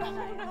anything.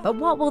 But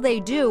what will they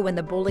do when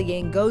the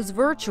bullying goes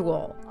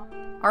virtual?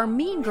 Our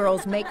mean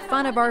girls make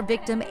fun of our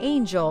victim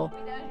Angel.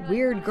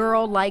 Weird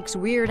girl likes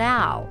Weird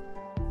Al.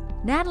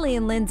 Natalie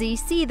and Lindsay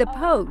see the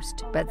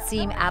post, but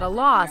seem at a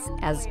loss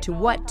as to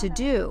what to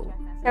do.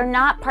 They're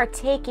not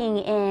partaking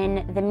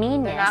in the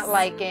meanness. They're not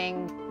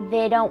liking.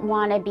 They don't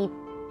want to be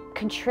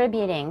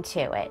contributing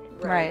to it.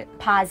 Right.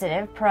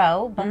 Positive,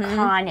 pro, but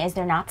con is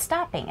they're not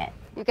stopping it.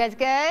 You guys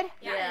good?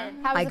 Yeah.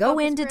 I go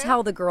in to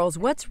tell the girls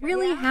what's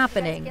really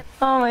happening.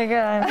 Oh my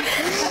God.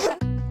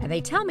 And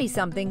they tell me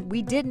something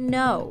we didn't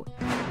know.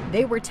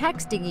 They were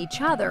texting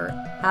each other,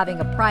 having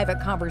a private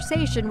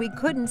conversation we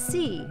couldn't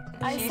see.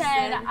 I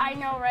said, I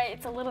know, right?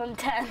 It's a little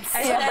intense.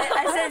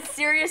 I said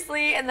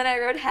seriously, and then I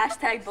wrote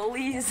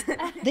 #bullies.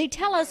 They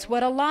tell us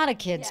what a lot of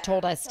kids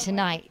told us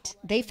tonight.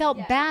 They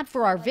felt bad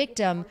for our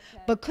victim,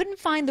 but couldn't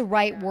find the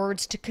right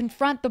words to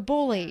confront the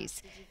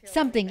bullies,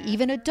 something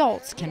even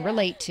adults can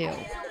relate to.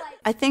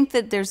 I think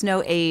that there's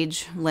no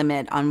age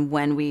limit on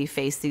when we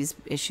face these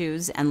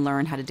issues and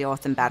learn how to deal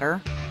with them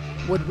better.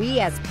 Would we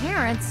as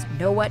parents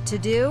know what to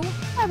do?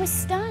 I was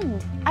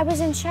stunned. I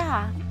was in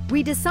shock.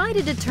 We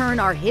decided to turn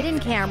our hidden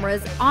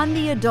cameras on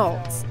the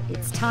adults.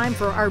 It's time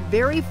for our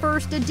very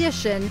first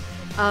edition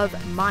of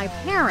My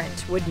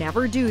Parent Would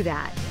Never Do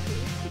That.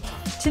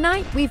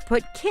 Tonight, we've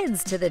put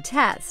kids to the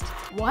test.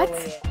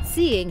 What?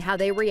 Seeing how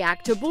they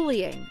react to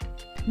bullying.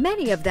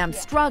 Many of them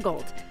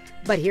struggled.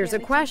 But here's a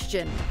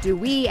question. Do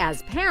we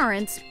as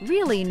parents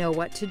really know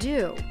what to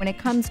do? When it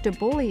comes to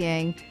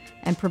bullying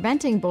and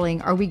preventing bullying,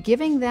 are we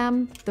giving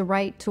them the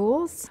right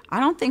tools?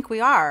 I don't think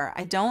we are.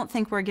 I don't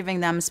think we're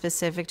giving them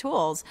specific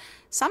tools.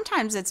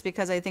 Sometimes it's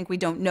because I think we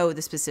don't know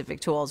the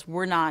specific tools.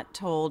 We're not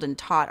told and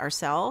taught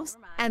ourselves.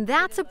 And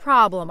that's a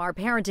problem, our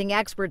parenting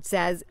expert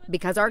says,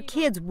 because our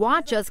kids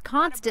watch us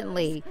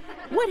constantly.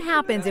 What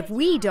happens if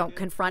we don't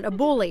confront a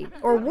bully,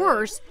 or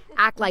worse,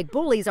 act like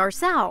bullies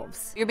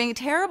ourselves? You're being a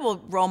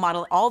terrible role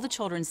model. All the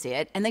children see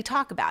it, and they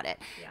talk about it.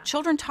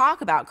 Children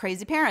talk about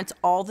crazy parents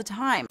all the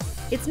time.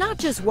 It's not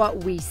just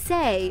what we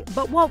say,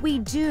 but what we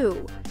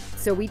do.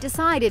 So we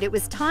decided it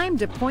was time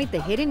to point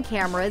the hidden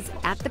cameras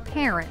at the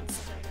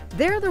parents.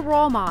 They're the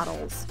role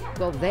models.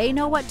 Will they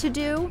know what to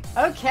do?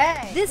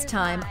 Okay. This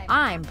time,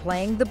 I'm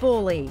playing the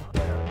bully.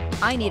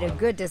 I need a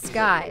good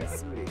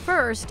disguise.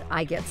 First,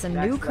 I get some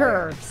new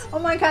curves. Oh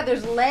my God,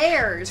 there's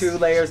layers. 2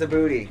 layers of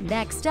booty.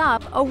 Next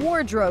up, a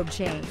wardrobe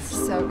change.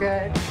 So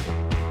good.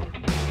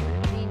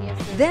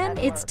 Then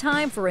it's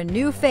time for a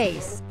new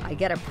face. I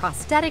get a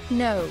prosthetic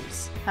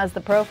nose. How's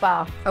the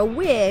profile? A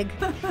wig,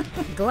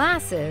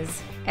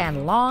 glasses,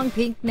 and long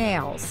pink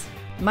nails.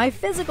 My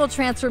physical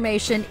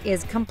transformation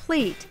is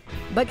complete,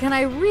 but can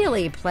I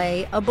really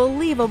play a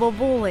believable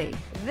bully?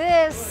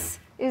 This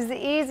is the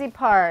easy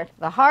part.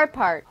 The hard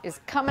part is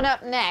coming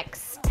up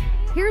next.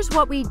 Here's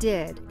what we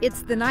did.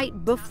 It's the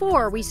night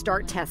before we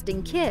start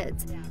testing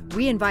kids.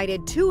 We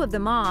invited 2 of the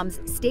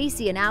moms,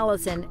 Stacy and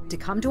Allison, to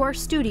come to our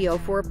studio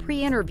for a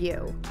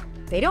pre-interview.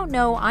 They don't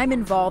know I'm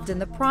involved in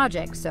the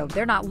project, so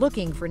they're not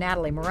looking for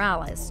Natalie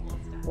Morales.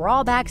 We're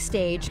all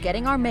backstage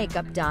getting our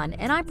makeup done,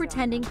 and I'm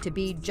pretending to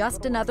be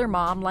just another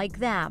mom like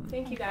them.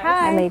 Thank you guys.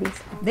 Hi, ladies.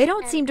 They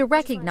don't seem to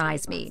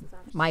recognize me.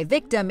 My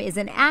victim is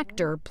an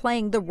actor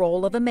playing the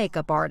role of a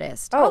makeup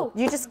artist. Oh,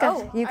 you just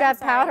got you got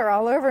powder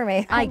all over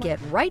me. I get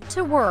right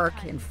to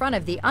work in front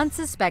of the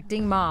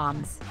unsuspecting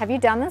moms. Have you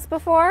done this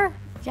before?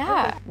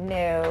 Yeah.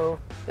 No.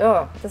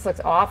 Oh, this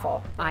looks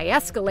awful. I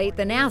escalate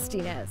the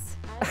nastiness.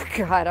 Oh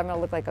God, I'm gonna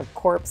look like a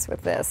corpse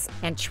with this.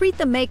 And treat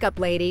the makeup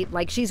lady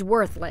like she's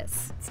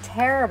worthless. It's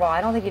terrible.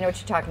 I don't think you know what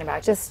you're talking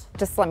about. Just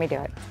let me do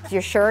it.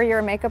 You're sure you're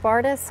a makeup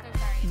artist?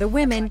 The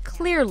women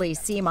clearly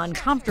seem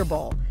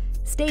uncomfortable.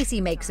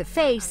 Stacy makes a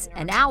face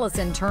and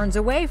Allison turns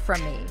away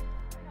from me.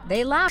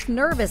 They laugh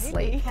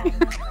nervously,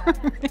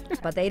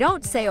 but they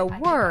don't say a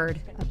word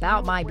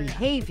about my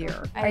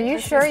behavior. Are you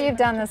sure you've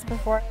done this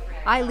before?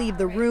 I leave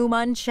the room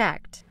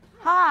unchecked.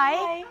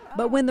 Hi.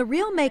 But when the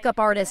real makeup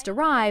artist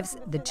arrives,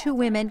 the two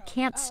women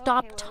can't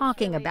stop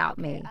talking about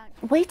me.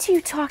 Wait till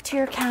you talk to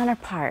your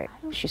counterpart.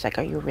 She's like,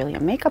 are you really a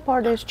makeup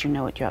artist? You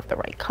know it, you have the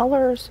right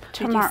colors.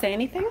 Did you say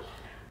anything?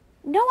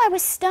 No, I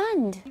was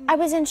stunned. I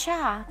was in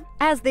shock.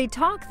 As they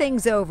talk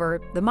things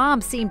over, the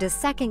moms seem to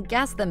second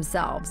guess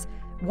themselves,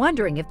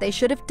 wondering if they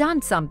should have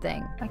done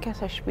something. I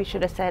guess we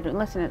should have said,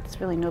 listen, it's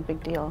really no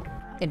big deal.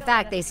 In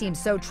fact, they seem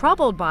so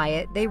troubled by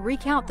it, they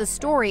recount the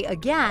story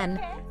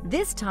again,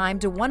 this time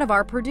to one of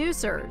our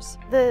producers.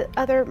 The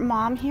other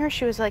mom here,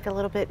 she was like a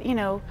little bit, you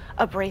know,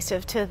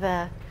 abrasive to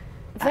the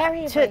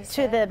Very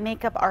to the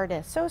makeup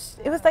artist. So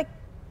it was like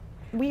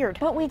weird.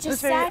 But we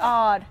just very sat.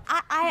 odd.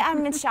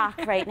 I'm in shock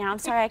right now. I'm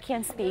sorry, I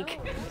can't speak.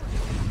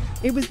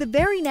 It was the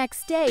very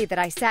next day that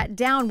I sat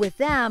down with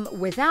them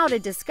without a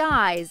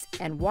disguise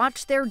and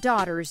watched their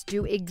daughters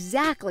do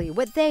exactly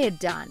what they had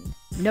done.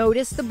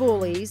 Notice the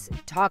bullies,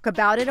 talk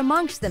about it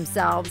amongst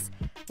themselves,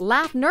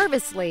 laugh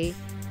nervously,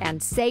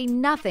 and say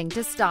nothing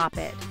to stop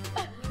it.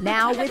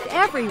 Now, with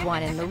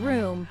everyone in the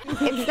room,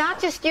 it's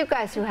not just you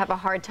guys who have a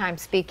hard time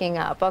speaking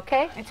up,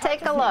 okay?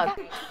 Take a look.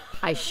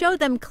 I show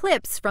them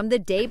clips from the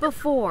day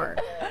before.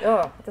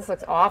 Oh, this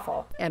looks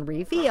awful. And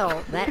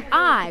reveal that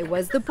I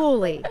was the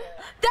bully.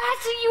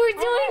 That's what you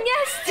were doing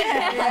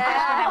yesterday.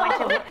 Yeah, I want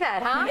you to look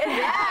at,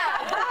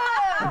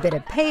 huh? A bit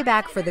of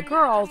payback for the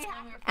girls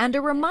and a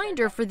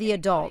reminder for the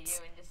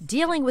adults.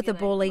 Dealing with a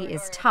bully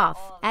is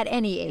tough at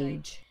any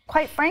age.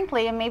 Quite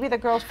frankly, and maybe the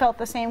girls felt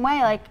the same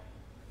way, like,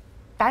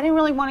 I didn't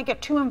really want to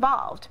get too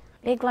involved.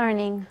 Big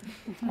learning.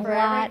 For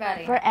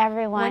everybody. For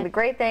everyone. The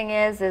great thing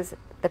is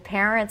the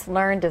parents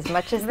learned as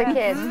much as the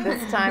kids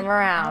this time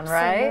around,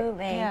 right?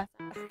 Absolutely. Yeah.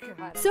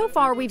 So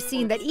far, we've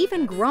seen that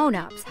even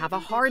grown-ups have a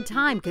hard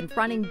time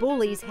confronting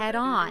bullies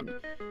head-on.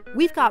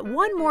 We've got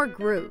one more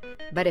group,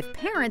 but if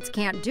parents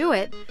can't do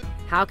it,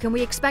 how can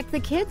we expect the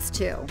kids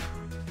to?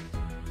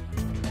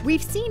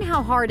 We've seen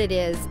how hard it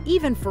is,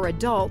 even for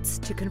adults,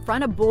 to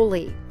confront a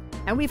bully.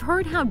 And we've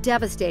heard how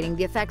devastating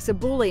the effects of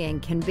bullying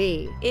can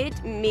be.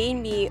 It made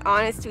me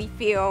honestly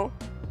feel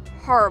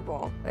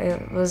horrible.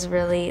 It was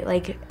really,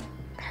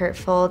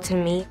 hurtful to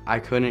me. I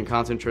couldn't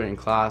concentrate in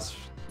class.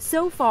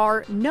 So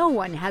far, no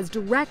one has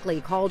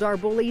directly called our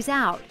bullies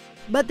out.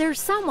 But there's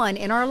someone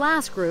in our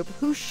last group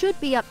who should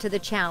be up to the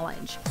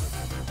challenge.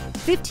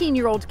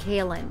 15-year-old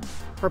Kaylin.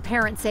 Her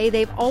parents say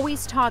they've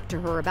always talked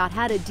to her about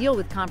how to deal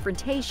with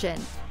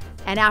confrontation.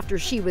 And after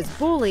she was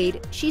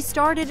bullied, she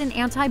started an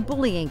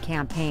anti-bullying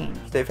campaign.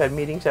 They've had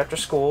meetings after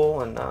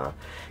school, and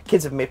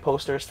kids have made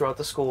posters throughout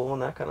the school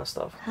and that kind of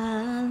stuff.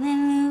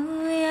 Hallelujah.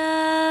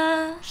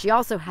 She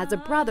also has a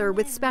brother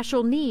with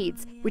special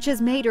needs, which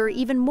has made her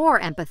even more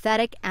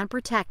empathetic and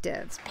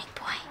protective. Big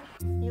boy.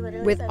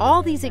 With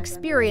all these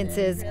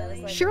experiences,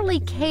 surely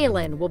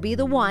Kaylin will be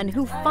the one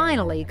who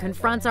finally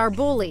confronts our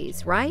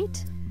bullies,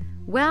 right?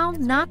 Well,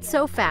 not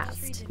so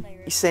fast.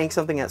 Saying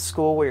something at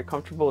school where you're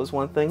comfortable is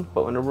one thing,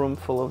 but in a room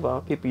full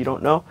of people you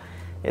don't know,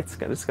 it's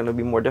going to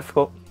be more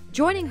difficult.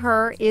 Joining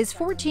her is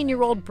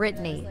 14-year-old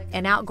Brittany,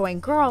 an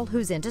outgoing girl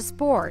who's into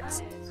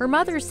sports. Her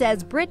mother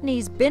says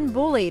Brittany's been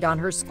bullied on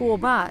her school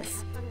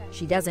bus.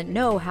 She doesn't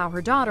know how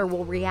her daughter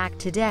will react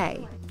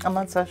today. I'm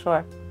not so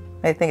sure.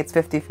 I think it's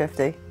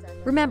 50-50.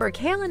 Remember,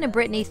 Kaylin and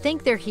Brittany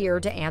think they're here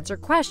to answer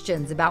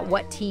questions about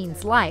what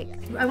teens like.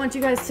 I want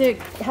you guys to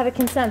have a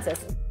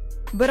consensus.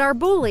 But our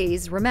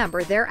bullies,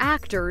 remember, they're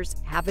actors,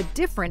 have a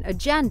different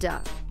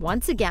agenda.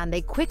 Once again,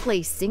 they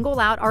quickly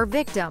single out our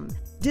victim,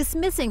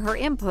 dismissing her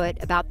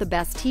input about the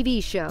best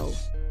TV show.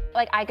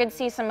 I could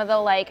see some of the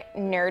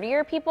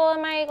nerdier people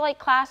in my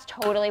class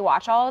totally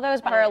watch all of those,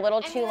 but are a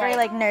little too very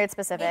nerd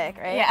specific,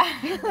 right?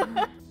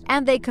 Yeah.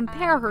 And they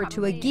compare her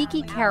to a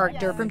geeky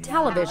character from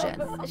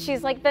television.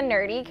 She's the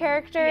nerdy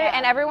character,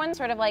 and everyone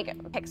sort of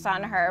picks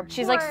on her.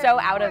 She's so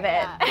out of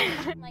it.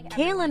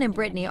 Kaylin and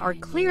Brittany are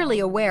clearly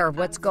aware of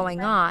what's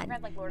going on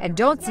and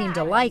don't seem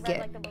to like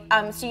it.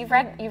 So you've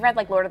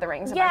read Lord of the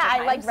Rings a bunch of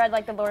times? I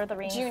read the Lord of the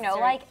Rings. Do you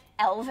know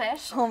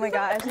Elvish? Oh my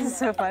gosh, this is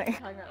so funny.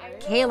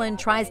 Kaylin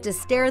tries to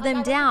stare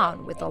them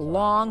down with a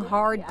long,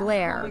 hard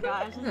glare.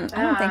 I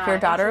don't think your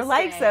daughter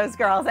likes those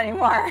girls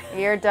anymore.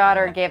 Your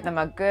daughter gave them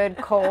a good,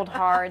 cold,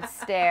 hard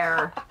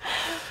stare.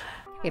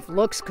 If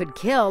looks could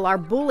kill, our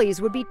bullies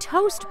would be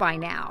toast by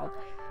now.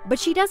 But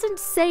she doesn't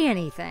say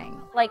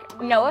anything. Like,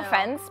 no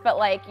offense, but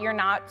like, you're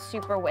not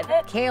super with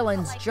it.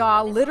 Kaylin's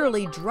jaw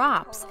literally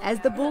drops as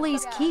the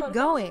bullies keep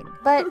going.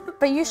 But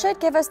you should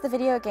give us the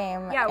video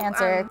game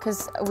answer,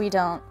 because we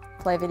don't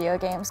play video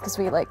games because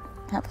we like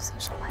have a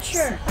social life.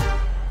 Sure.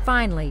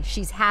 Finally,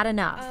 she's had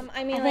enough.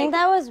 I think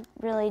that was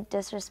really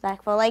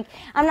disrespectful. Like,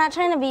 I'm not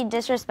trying to be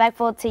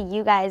disrespectful to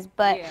you guys,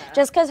 but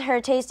just because her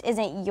taste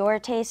isn't your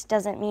taste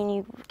doesn't mean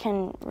you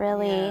can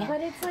really,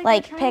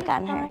 like pick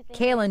on her.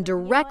 Kaylin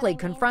directly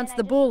confronts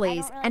the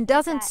bullies and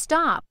doesn't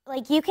stop.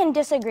 Like, you can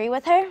disagree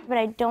with her, but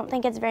I don't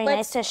think it's very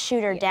nice to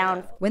shoot her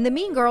down. When the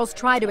mean girls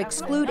try to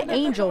exclude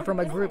Angel from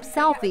a group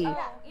selfie,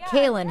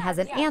 Kaylin has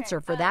an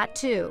answer for that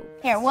too.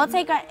 Here, we'll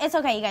take our, it's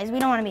okay, you guys, we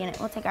don't want to be in it,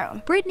 we'll take our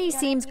own. Brittany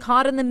seems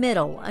caught in the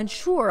middle,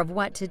 unsure of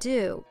what to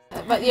do.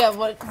 But yeah,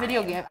 what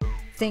video game?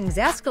 Things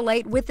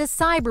escalate with the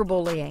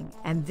cyberbullying,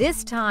 and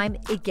this time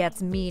it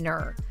gets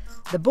meaner.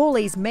 The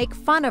bullies make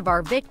fun of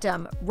our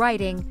victim,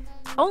 writing,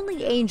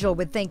 "Only Angel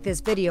would think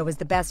this video is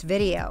the best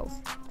video."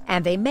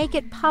 And they make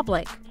it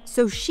public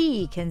so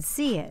she can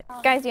see it.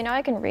 Guys, you know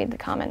I can read the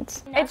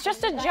comments. It's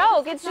just a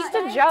joke. It's just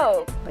a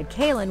joke. But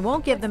Kaylin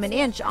won't give them an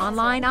inch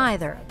online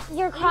either.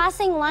 You're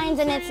crossing lines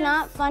and it's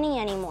not funny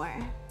anymore.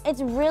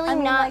 It's really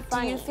not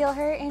funny. Do you feel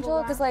hurt,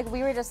 Angel? Because like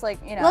we were just like,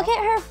 you know. Look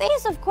at her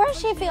face. Of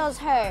course she feels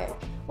hurt.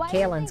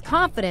 Kaylin's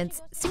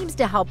confidence seems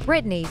to help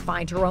Brittany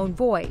find her own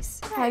voice.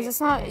 Guys,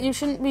 it's not, you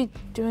shouldn't be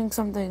doing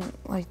something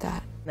like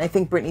that. I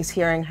think Brittany's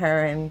hearing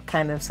her and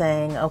kind of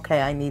saying,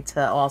 okay, I need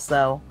to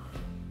also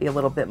be a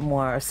little bit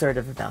more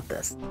assertive about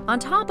this. On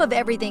top of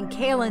everything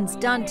Kaylin's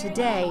done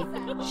today,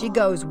 she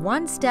goes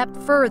one step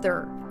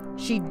further.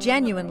 She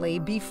genuinely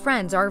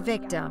befriends our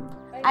victim.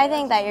 I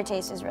think that your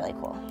taste is really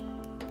cool.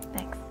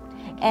 Thanks.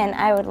 And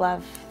I would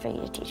love for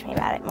you to teach me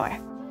about it more.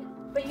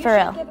 For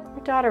real.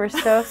 Your daughter is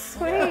so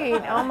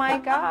sweet. Oh my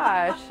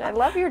gosh. I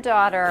love your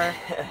daughter.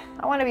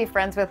 I want to be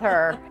friends with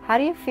her. How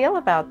do you feel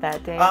about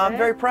that, David? I'm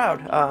very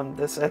proud.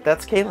 That's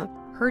Kaylin.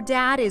 Her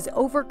dad is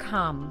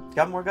overcome.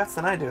 Got more guts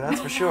than I do,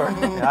 that's for sure.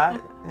 Yeah.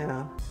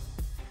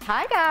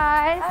 Hi,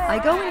 guys.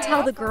 I go and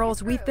tell the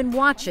girls we've been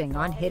watching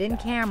on hidden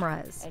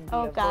cameras.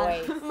 Oh,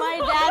 God.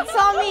 My dad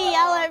saw me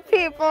yell at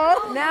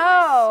people.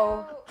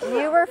 No,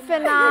 you were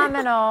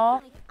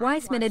phenomenal.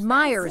 Weissman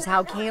admires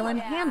how Kaylin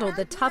handled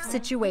the tough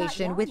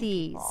situation with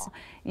ease.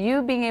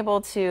 You being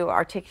able to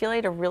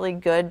articulate a really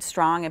good,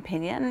 strong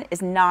opinion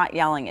is not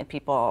yelling at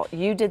people.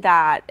 You did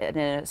that in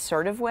an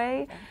assertive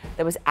way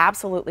that was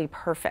absolutely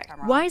perfect.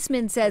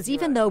 Weissman says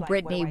even though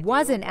Brittany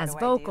wasn't as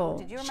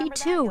vocal, she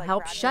too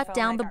helped shut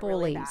down the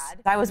bullies.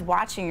 I was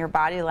watching your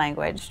body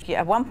language.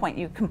 At one point,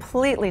 you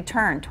completely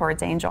turned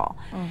towards Angel.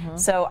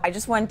 So I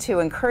just want to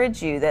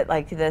encourage you that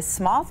like the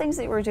small things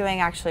that we're doing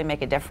actually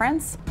make a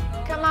difference.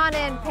 Come on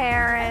in,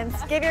 parents.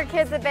 Give your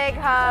kids a big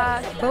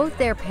hug. Both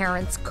their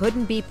parents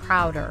couldn't be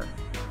prouder.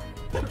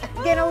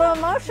 Getting a little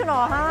emotional,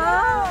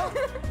 huh?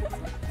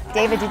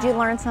 David, did you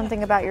learn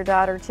something about your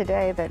daughter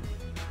today that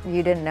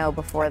you didn't know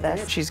before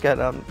this? She's got,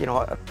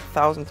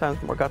 1,000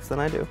 times more guts than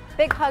I do.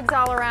 Big hugs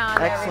all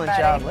around, Excellent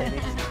everybody. job,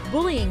 ladies.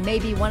 Bullying may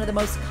be one of the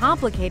most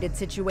complicated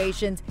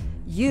situations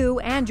you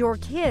and your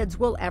kids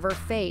will ever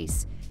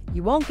face.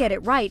 You won't get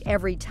it right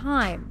every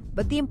time,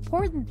 but the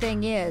important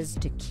thing is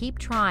to keep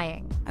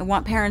trying. I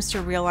want parents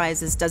to realize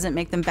this doesn't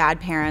make them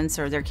bad parents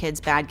or their kids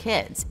bad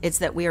kids. It's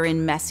that we are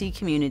in messy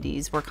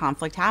communities where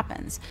conflict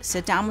happens.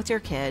 Sit down with your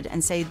kid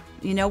and say,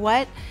 you know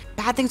what?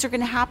 Bad things are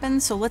going to happen,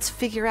 so let's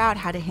figure out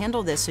how to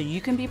handle this so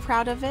you can be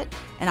proud of it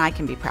and I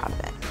can be proud of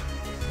it.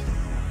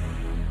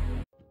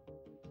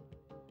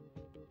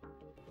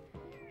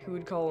 Who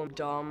would call him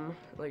dumb,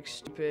 like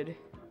stupid?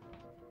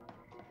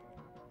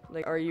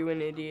 Like, are you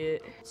an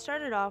idiot? It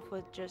started off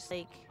with just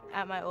like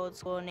at my old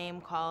school name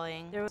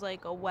calling. There was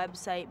like a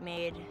website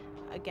made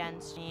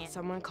against me.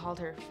 Someone called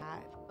her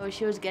fat. Oh,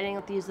 she was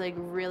getting these like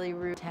really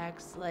rude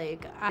texts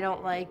like, I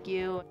don't like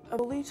you. A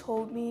bully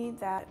told me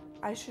that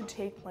I should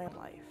take my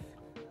life.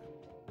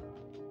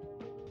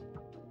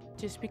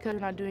 Just because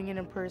you're not doing it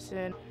in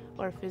person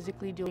or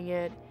physically doing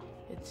it,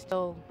 it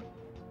still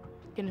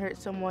can hurt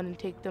someone and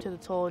take them to the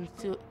toll and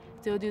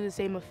still do the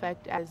same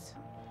effect as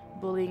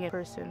bullying in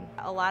person.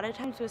 A lot of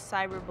times with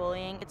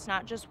cyberbullying, it's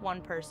not just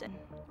one person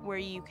where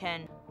you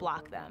can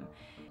block them.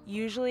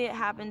 Usually it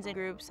happens in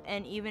groups,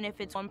 and even if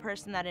it's one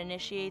person that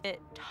initiates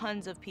it,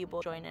 tons of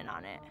people join in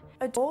on it.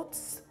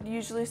 Adults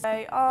usually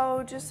say,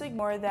 oh, just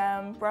ignore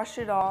them, brush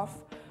it off,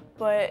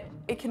 but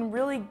it can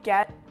really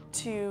get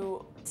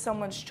to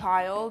someone's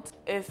child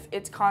if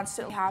it's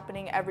constantly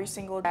happening every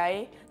single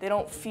day. They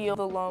don't feel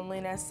the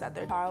loneliness that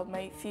their child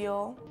might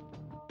feel.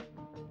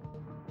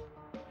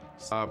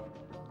 Stop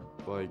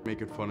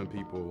making fun of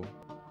people,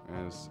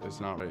 and it's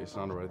not right. It's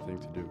not the right thing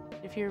to do.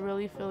 If you're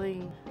really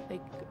feeling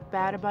like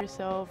bad about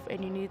yourself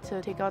and you need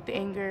to take out the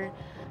anger,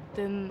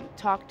 then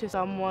talk to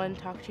someone,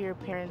 talk to your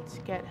parents,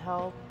 get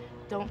help.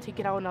 Don't take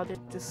it out on others.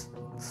 Just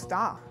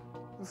stop.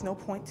 There's no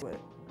point to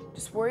it.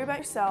 Just worry about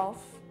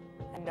yourself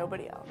and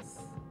nobody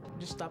else.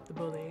 Just stop the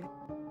bullying.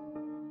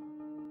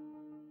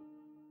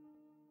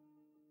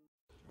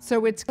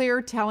 So it's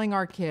clear telling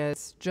our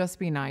kids just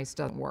be nice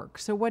doesn't work.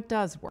 So what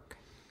does work?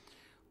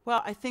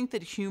 Well, I think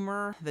that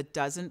humor that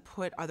doesn't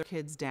put other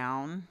kids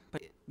down,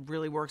 but it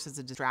really works as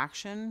a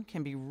distraction,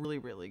 can be really,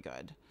 really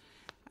good.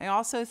 I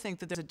also think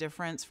that there's a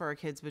difference for our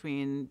kids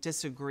between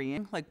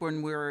disagreeing. Like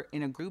when we're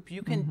in a group,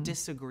 you can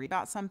disagree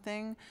about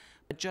something,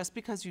 but just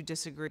because you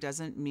disagree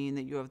doesn't mean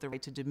that you have the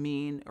right to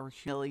demean or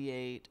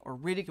humiliate or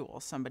ridicule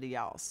somebody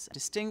else.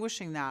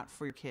 Distinguishing that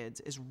for your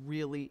kids is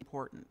really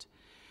important.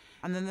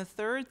 And then the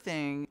third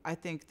thing I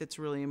think that's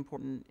really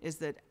important is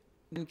that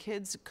when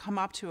kids come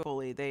up to a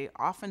bully, they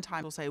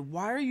oftentimes will say,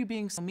 "Why are you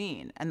being so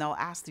mean?" And they'll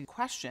ask these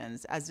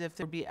questions as if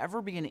there would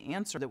ever be an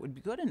answer that would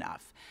be good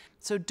enough.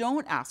 So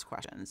don't ask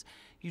questions.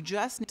 You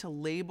just need to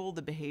label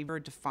the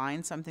behavior,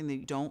 define something that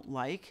you don't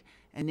like,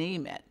 and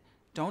name it.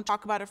 Don't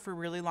talk about it for a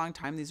really long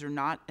time. This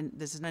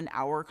isn't an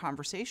hour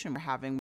conversation we're having.